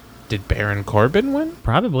all. Did Baron Corbin win?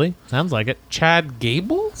 Probably. Sounds like it. Chad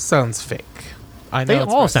Gable sounds fake. I know They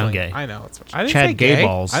it's all sound wrestling. gay. I know it's. I didn't Chad say gay.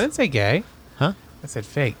 Gayballs. I didn't say gay. Huh? I said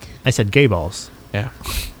fake. I said gay balls. Yeah.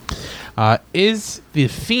 Is The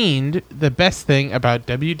Fiend the best thing about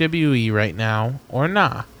WWE right now or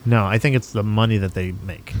nah? No, I think it's the money that they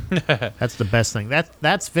make. That's the best thing.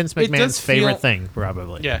 That's Vince It McMahon's does feel- favorite thing,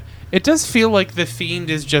 probably. Yeah, it does feel like The Fiend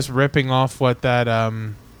is just ripping off what that.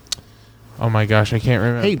 Oh my gosh, I can't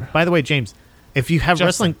remember. Hey, by the way, James, if you have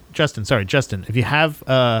Justin. Justin, if you have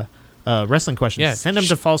wrestling questions, Yeah, send them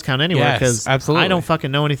to Falls Count Anywhere, Yes, because absolutely. I don't fucking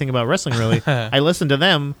know anything about wrestling, really. I listen to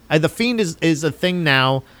them. The Fiend is a thing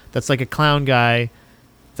now that's like a clown guy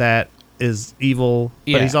that is evil,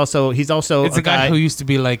 Yeah. but he's also it's a guy who used to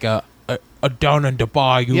be like a Don and the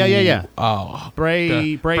Bayou. Yeah. Oh,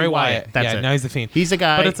 Bray Wyatt. That's yeah, it. now he's the Fiend. He's a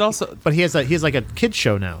guy, But it's also- but he has like a kids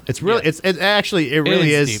show now. It's really, Yeah. it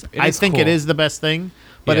really is is. deep. It I is think it cool. is the best thing,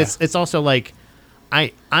 but Yeah. it's also like,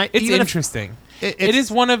 It's even if- interesting. It It is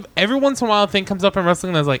one of every once in a while a thing comes up in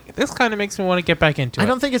wrestling that's like this kind of makes me want to get back into it. I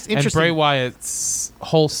don't think it's interesting. And Bray Wyatt's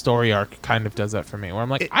whole story arc kind of does that for me, where I'm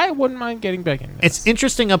like, I wouldn't mind getting back into this. It's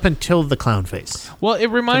interesting up until the clown face. Well, it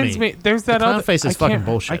reminds me. me. There's that The clown other face is I can't- fucking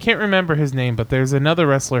bullshit. I can't remember his name, but there's another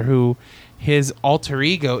wrestler who his alter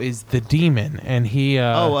ego is the Demon, and he.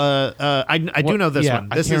 I do know this yeah, one.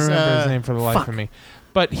 This I can't is remember his name for the life of me.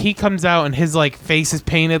 But he comes out and his like face is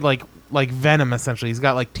painted like Venom. Essentially, he's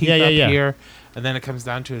got like teeth Yeah, up yeah. here, and then it comes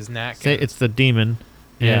down to his neck. Say and it's the demon.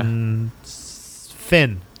 Yeah. And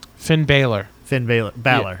Finn Balor.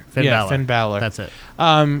 Balor. Yeah, Finn Balor. That's it.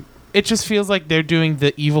 It just feels like they're doing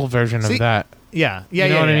the evil version See, of that. Yeah. You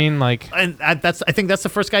know what I mean? Like, And I think that's the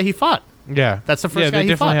first guy he fought. yeah, That's the first yeah, guy they he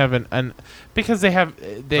definitely fought. have an because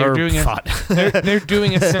they're Or doing fought. they're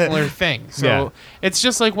doing a similar thing. So Yeah. it's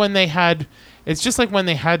just like when they had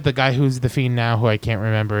the guy who's the Fiend now, who I can't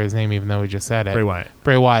remember his name, even though we just said it.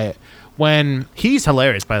 Bray Wyatt. When He's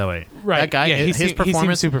hilarious, by the way. Right, That guy, yeah, he his seems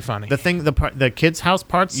performance, super funny. the kids' house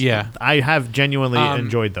parts. Yeah. I have genuinely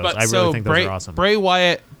enjoyed those. but I really so think those Bray, are awesome. Bray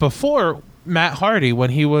Wyatt before Matt Hardy, when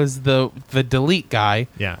he was the Delete guy,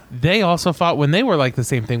 Yeah. they also fought when they were like the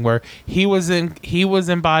same thing, where he was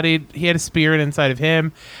embodied. He had a spirit inside of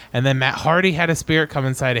him, and then Matt Hardy had a spirit come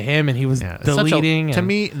inside of him, and he was Yeah, it's such deleting. to and-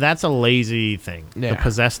 me, that's a lazy thing. Yeah. The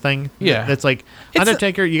possessed thing. Yeah. It's like It's a-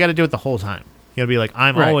 Undertaker. You got to do it the whole time. You got to be like,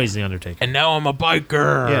 I'm Right. always the Undertaker. and now I'm a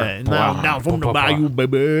biker. Yeah. Now from the bayou,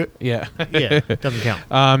 baby. Yeah. Yeah. Doesn't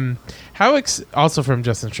count. Also from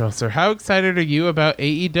Justin Schultzer, how excited are you about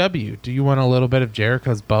AEW? Do you want a little bit of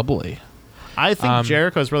Jericho's bubbly? I think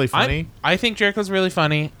Jericho's really funny. I think Jericho's really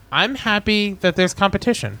funny. I'm happy that there's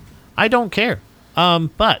competition. I don't care.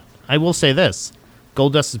 But I will say this: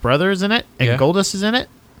 Goldust's brother is in it, and Yeah. Goldust is in it.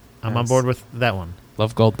 I'm on Yes. board with that one.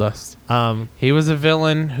 Love Goldust. He was a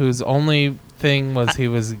villain whose only thing was he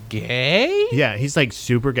was gay. Yeah, he's like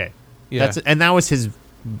super gay. Yeah. And that was his.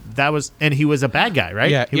 And he was a bad guy,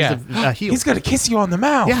 right? Yeah, he yeah. was a heel. He's gonna kiss you on the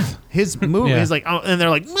mouth. Yeah, his move Yeah. is like, oh, and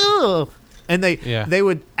they're like, no, and Yeah. they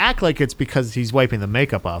would act like it's because he's wiping the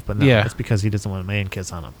makeup off, but no, Yeah. it's because he doesn't want a man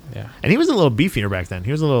kiss on him. Yeah. And he was a little beefier back then.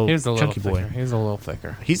 He was a little He was a little chunky thicker. boy. He was a little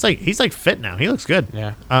thicker. He's like fit now. He looks good.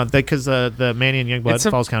 Yeah. Because the Manny and Youngblood It's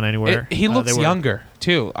a- Falls Count Anywhere. He looks they were- younger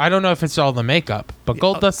too. I don't know if it's all the makeup, but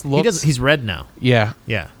Goldust looks. He's red now. yeah.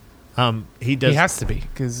 Yeah. He does He has to be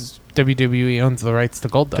because WWE owns the rights to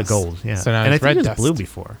Goldust. the gold. Yeah. So now and I it's think red he was dust. blue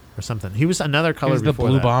before or something. He was another He color was the before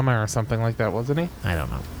Blue that. Bomber or something like that, wasn't he? I don't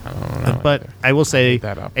know. I don't know. But either. I will say look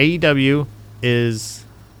that up. AEW is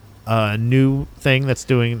a new thing that's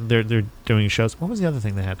doing they're doing shows. What was the other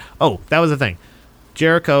thing they had? Oh, that was the thing.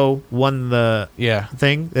 Jericho won the Yeah.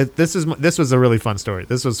 thing. This was a really fun story.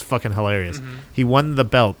 This was fucking hilarious. Mm-hmm. He won the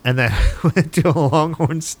belt and then went to a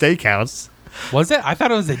Longhorn Steakhouse. Was it? I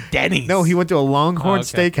thought it was a Denny's. No, he went to a Longhorn Oh,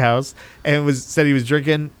 okay. Steakhouse and said he was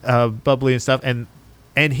drinking bubbly and stuff and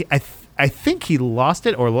I think he lost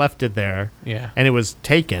it or left it there. Yeah. And it was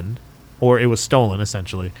taken or it was stolen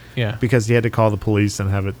essentially. Yeah. Because he had to call the police and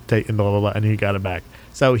have it taken, blah, blah, blah, and he got it back.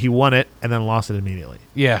 So he won it and then lost it immediately.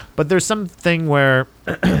 Yeah. But there's something where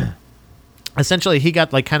essentially he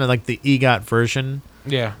got like kind of like the EGOT version,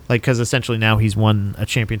 Yeah. like because essentially now he's won a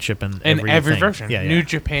championship in In every thing. version. Yeah, yeah. New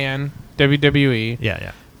Japan, WWE, yeah,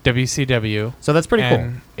 yeah. WCW, So that's pretty cool.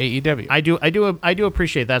 and AEW. I do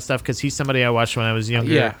appreciate that stuff because he's somebody I watched when I was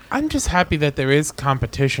younger. Yeah. I'm just happy that there is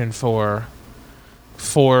competition for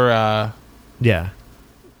yeah,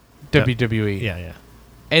 WWE. yeah, yeah.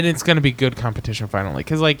 And it's going to be good competition finally.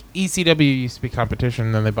 Because, like, ECW used to be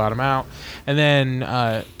competition, then they bought them out. And then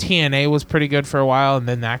TNA was pretty good for a while, and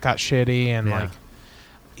then that got shitty. And, Yeah. like,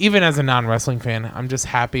 even as a non-wrestling fan, I'm just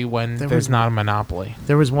happy when There there's was- not a monopoly.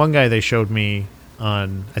 There was one guy they showed me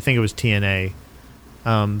on, I think it was TNA.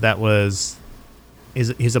 That was,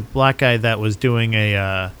 he's a black guy that was doing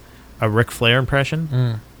a Ric Flair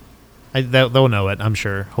impression. They'll know it, I'm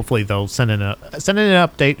sure. Hopefully they'll send in an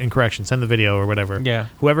update and correction, send the video or whatever. Yeah.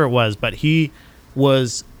 Whoever it was, but he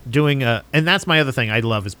was doing and that's my other thing I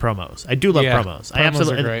love is promos. I do love promos. I Promos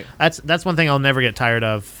absolutely are great. That's one thing I'll never get tired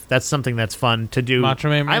of. That's something that's fun to do. Macho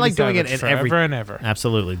Man I like doing Randy it in Savage every forever and ever.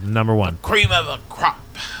 Absolutely. Number one. Cream of the crop.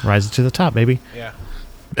 Rise to the top, baby. Yeah.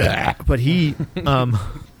 But he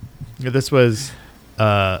this was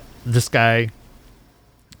this guy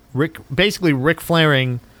basically Ric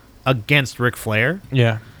Flairing against Ric Flair,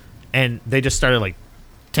 Yeah. and they just started like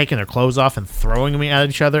taking their clothes off and throwing them at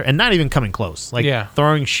each other and not even coming close, like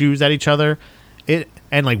throwing shoes at each other,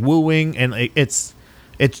 and like wooing, and it's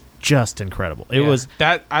just incredible. It was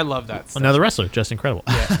that I love that stuff. another wrestler, just incredible.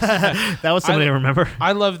 Yeah. That was somebody to remember.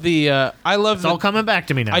 I love the It's all coming back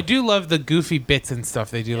to me now. I do love the goofy bits and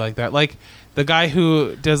stuff they do like that. Like the guy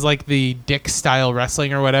who does like the dick style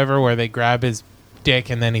wrestling or whatever, where they grab his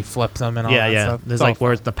dick and then he flips them and all that stuff. There's It's all like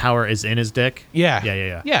where fun. the power is in his dick. Yeah.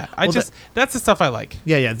 Yeah. Yeah. Well, That's the stuff I like.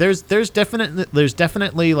 Yeah. There's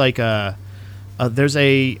definitely like there's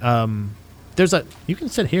a you can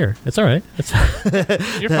sit here. It's all right.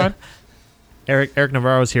 You're fine. Eric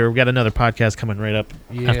Navarro's here. We got another podcast coming right up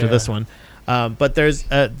after this one. But there's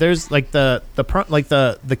like the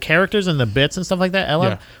characters and the bits and stuff like that. I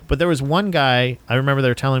love. Yeah. But there was one guy I remember they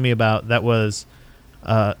were telling me about that was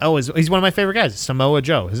he's one of my favorite guys, Samoa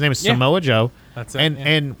Joe. His name is Samoa Joe. That's it,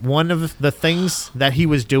 and one of the things that he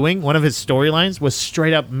was doing, one of his storylines was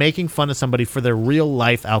straight up making fun of somebody for their real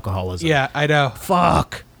life alcoholism. Yeah, I know.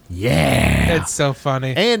 Fuck. Yeah. It's so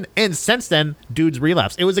funny. And since then, dude's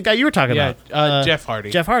relapsed. It was the guy you were talking about. Jeff Hardy.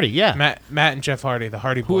 Jeff Hardy, yeah. Matt and Jeff Hardy, the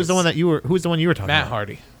Hardy boys. Who was the one you were talking Matt about?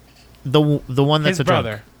 Hardy. The one that's His a drunk.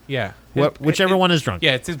 brother. Yeah. Whichever one is drunk.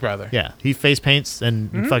 Yeah, it's his brother. Yeah, he face paints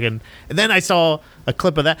and fucking. And then I saw a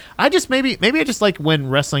clip of that. I just maybe I just like when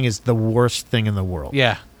wrestling is the worst thing in the world.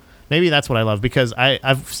 Yeah. Maybe that's what I love because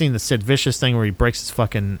I've seen the Sid Vicious thing where he breaks his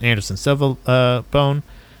fucking Anderson Silva bone.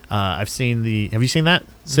 I've seen have you seen that?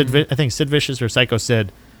 I think Sid Vicious or Psycho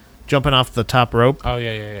Sid jumping off the top rope. Oh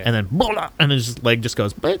yeah. And then and his leg just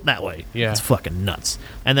goes that way. Yeah. It's fucking nuts.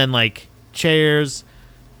 And then like chairs.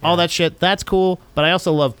 All that shit, that's cool, but I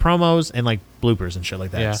also love promos and like bloopers and shit like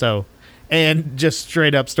that. Yeah. So, and just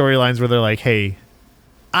straight up storylines where they're like, "Hey,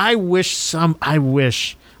 I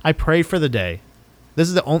pray for the day. This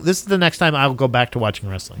is the next time I'll go back to watching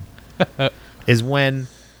wrestling, is when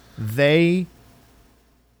they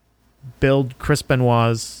build Chris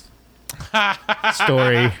Benoit's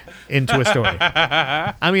story into a story.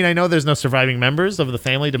 I mean, I know there's no surviving members of the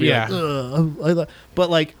family to be like, ugh,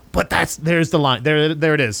 but there's the line.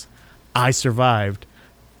 There it is. I survived.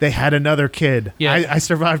 They had another kid. Yeah. I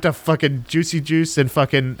survived a fucking juicy juice and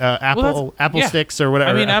fucking apple sticks or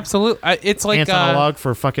whatever. I mean, absolutely. It's like ants on a log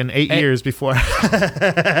for fucking 8 years before.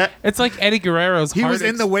 It's like Eddie Guerrero's. He was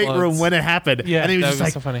in the weight room when it happened. Yeah, and he was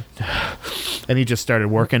that just would like, be so funny. and he just started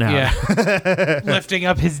working out. Yeah, lifting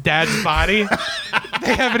up his dad's body.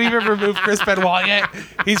 They haven't even removed Chris Benoit yet.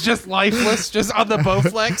 He's just lifeless, just on the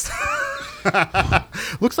Bowflex.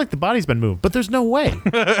 Looks like the body's been moved, but there's no way.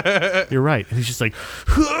 You're right. And he's just like,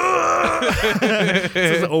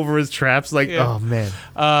 just over his traps, like, oh man,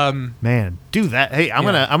 man, do that. Hey, I'm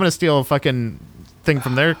gonna steal a fucking thing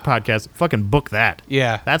from their podcast. Fucking book that.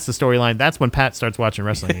 Yeah, that's the storyline. That's when Pat starts watching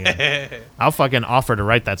wrestling again. I'll fucking offer to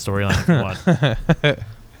write that storyline if you want.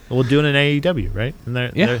 We'll do it in AEW, right? And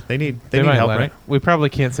they need help, right? We probably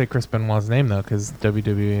can't say Chris Benoit's name though, because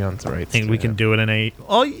WWE owns the rights. I think we can do it in a.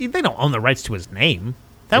 Oh, they don't own the rights to his name.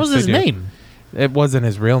 That was his name. It wasn't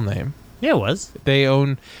his real name. Yeah, it was. They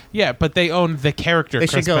own. Yeah, but they own the character They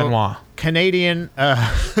Chris should go Benoit. Canadian.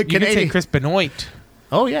 You could say Chris Benoit.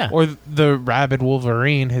 Oh yeah. Or the Rabid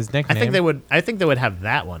Wolverine, his nickname. I think they would have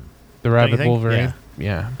that one. The Rabid Wolverine.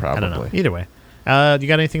 Yeah, probably. I don't know. Either way, you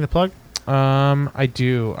got anything to plug? I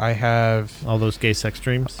do. I have all those gay sex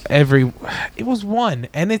streams. It was one,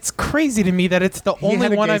 and it's crazy to me that it's the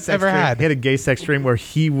only one I've ever had. He had a gay sex stream where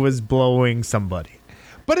he was blowing somebody.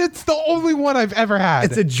 But it's the only one I've ever had.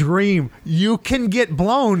 It's a dream. You can get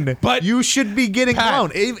blown, but you should be getting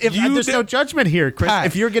blown. If there's no judgment here, Chris. Pat,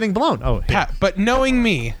 if you're getting blown, Pat. But knowing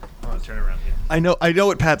me, turn around. I know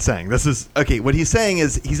what Pat's saying. This is okay. What he's saying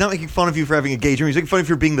is he's not making fun of you for having a gay dream. He's making fun of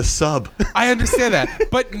you for being the sub. I understand that,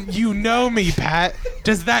 but you know me, Pat.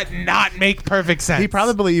 Does that not make perfect sense? He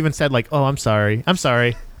probably even said like, "Oh, I'm sorry. I'm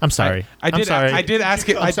sorry. I'm sorry. I did ask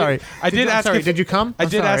it. I'm sorry. I did ask. Did you come? I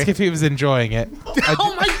did ask if he was enjoying it.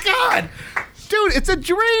 Oh my god, dude! It's a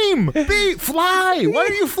dream. Fly. Why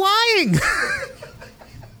are you flying?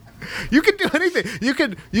 You could do anything.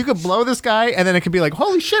 You could blow this guy, and then it could be like,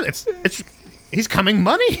 holy shit! he's coming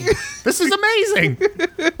money. This is amazing.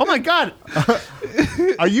 Oh my God.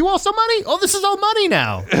 Are you also money? Oh, this is all money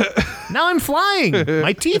now. Now I'm flying.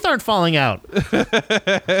 My teeth aren't falling out.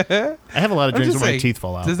 I have a lot of dreams where my teeth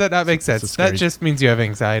fall out. Does that not make sense? That just means you have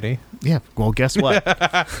anxiety. Yeah. Well, guess what?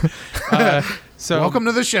 So Welcome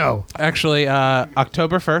to the show. Actually,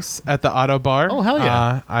 October 1st at the Auto Bar. Oh, hell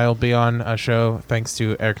yeah. I'll be on a show thanks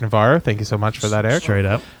to Eric Navarro. Thank you so much for that, Eric. Straight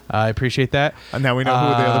up. I appreciate that. And now we know who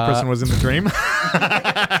the other person was in the dream.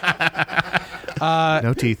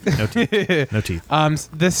 No teeth. No teeth. No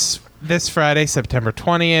teeth. This Friday, September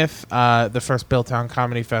 20th, the first Billtown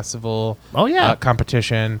Comedy Festival Oh, yeah.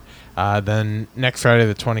 competition. Then next Friday,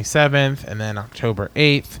 the 27th, and then October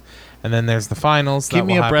 8th. And then there's the finals. Keep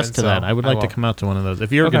me will abreast happen, to that. so I would like to will. come out to one of those.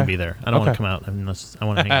 If you're going to Okay. be there. I don't want Okay. to come out unless I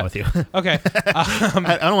want to hang out with you. Okay.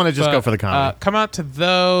 I don't want to just go for the comedy. Come out to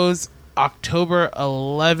those. October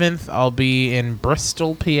 11th, I'll be in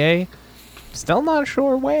Bristol, PA. Still not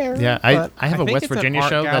sure where. Yeah, but I have a think West it's an Virginia art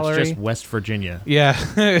show gallery. that's just West Virginia. Yeah.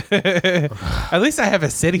 At least I have a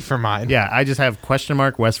city for mine. Yeah, I just have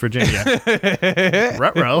West Virginia.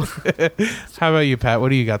 Ruh-roh. How about you, Pat? What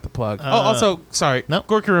do you got to plug? Also, sorry. nope.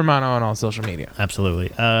 Gorky Romano on all social media.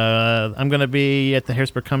 Absolutely. I'm going to be at the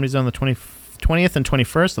Harrisburg Comedy Zone the 20th and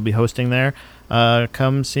 21st. I'll be hosting there.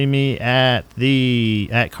 Come see me at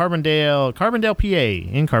Carbondale,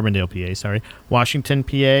 PA, Washington,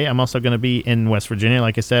 PA. I'm also going to be in West Virginia,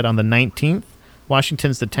 like I said, on the 19th.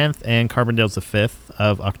 Washington's the 10th, and Carbondale's the 5th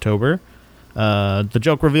of October. The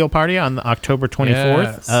joke reveal party on October 24th.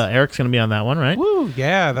 Yes. Eric's going to be on that one, right? Woo!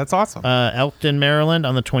 Yeah, that's awesome. Elkton, Maryland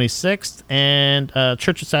on the 26th, and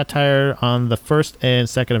Church of Satire on the 1st and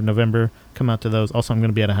 2nd of November. Come out to those. Also, I'm going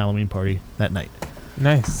to be at a Halloween party that night.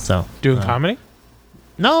 Nice. So Doing comedy?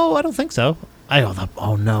 No, I don't think so.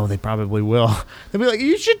 Oh no, they probably will. They'll be like,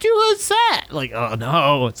 you should do a set. Like, oh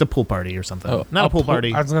no, it's a pool party or something. Not a pool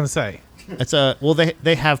party. I was gonna say. It's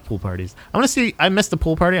they have pool parties. I'm gonna see. I missed the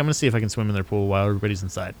pool party. I'm gonna see if I can swim in their pool while everybody's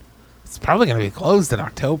inside. It's probably gonna be closed in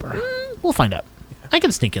October. We'll find out. I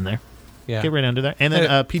can sneak in there. Yeah. Get right under there. And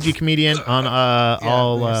then PG Comedian on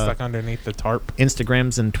all you're stuck underneath the tarp.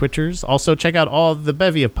 Instagrams and Twitters. Also, check out all the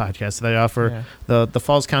bevy of podcasts that I offer. Yeah. The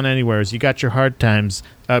Falls Count Anywheres. You got your Hard Times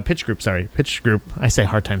Pitch Group. I say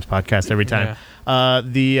Hard Times podcast every time.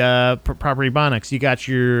 The Property Bonics. You got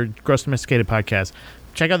your Gross Domesticated podcast.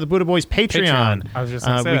 Check out the Buddha Boys Patreon. I was just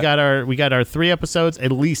gonna say we got our 3 episodes,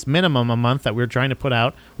 at least minimum a month, that we're trying to put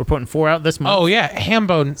out. We're putting 4 out this month. Oh yeah,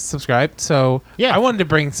 Hambone subscribed. So Yeah. I wanted to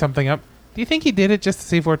bring something up. Do you think he did it just to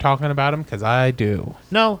see if we're talking about him? Because I do.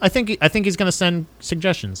 No, I think he's gonna send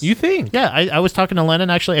suggestions. You think? Yeah, I was talking to Lennon.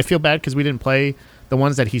 Actually, I feel bad because we didn't play the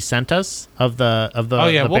ones that he sent us of the Oh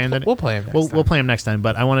yeah, the band. we'll play him. Next We'll play him next time.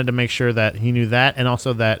 But I wanted to make sure that he knew that, and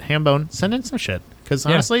also that Hambone sent in some shit. Because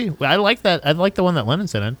honestly, I like that. I like the one that Lennon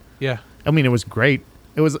sent in. Yeah. I mean, it was great.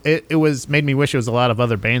 It was made me wish it was a lot of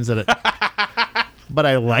other bands that it. But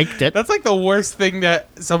I liked it. That's like the worst thing that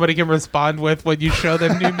somebody can respond with when you show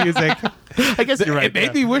them new music. I guess you're right. It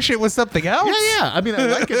made me wish it was something else. Yeah. I mean, I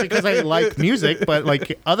like it because I like music, but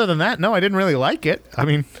like other than that, no, I didn't really like it. I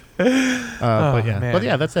mean, but yeah,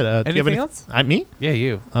 man. That's it. Do you have Anything else? Me? Yeah,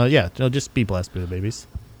 you. Yeah. Just be blessed, Buddha babies.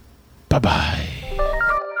 Bye-bye.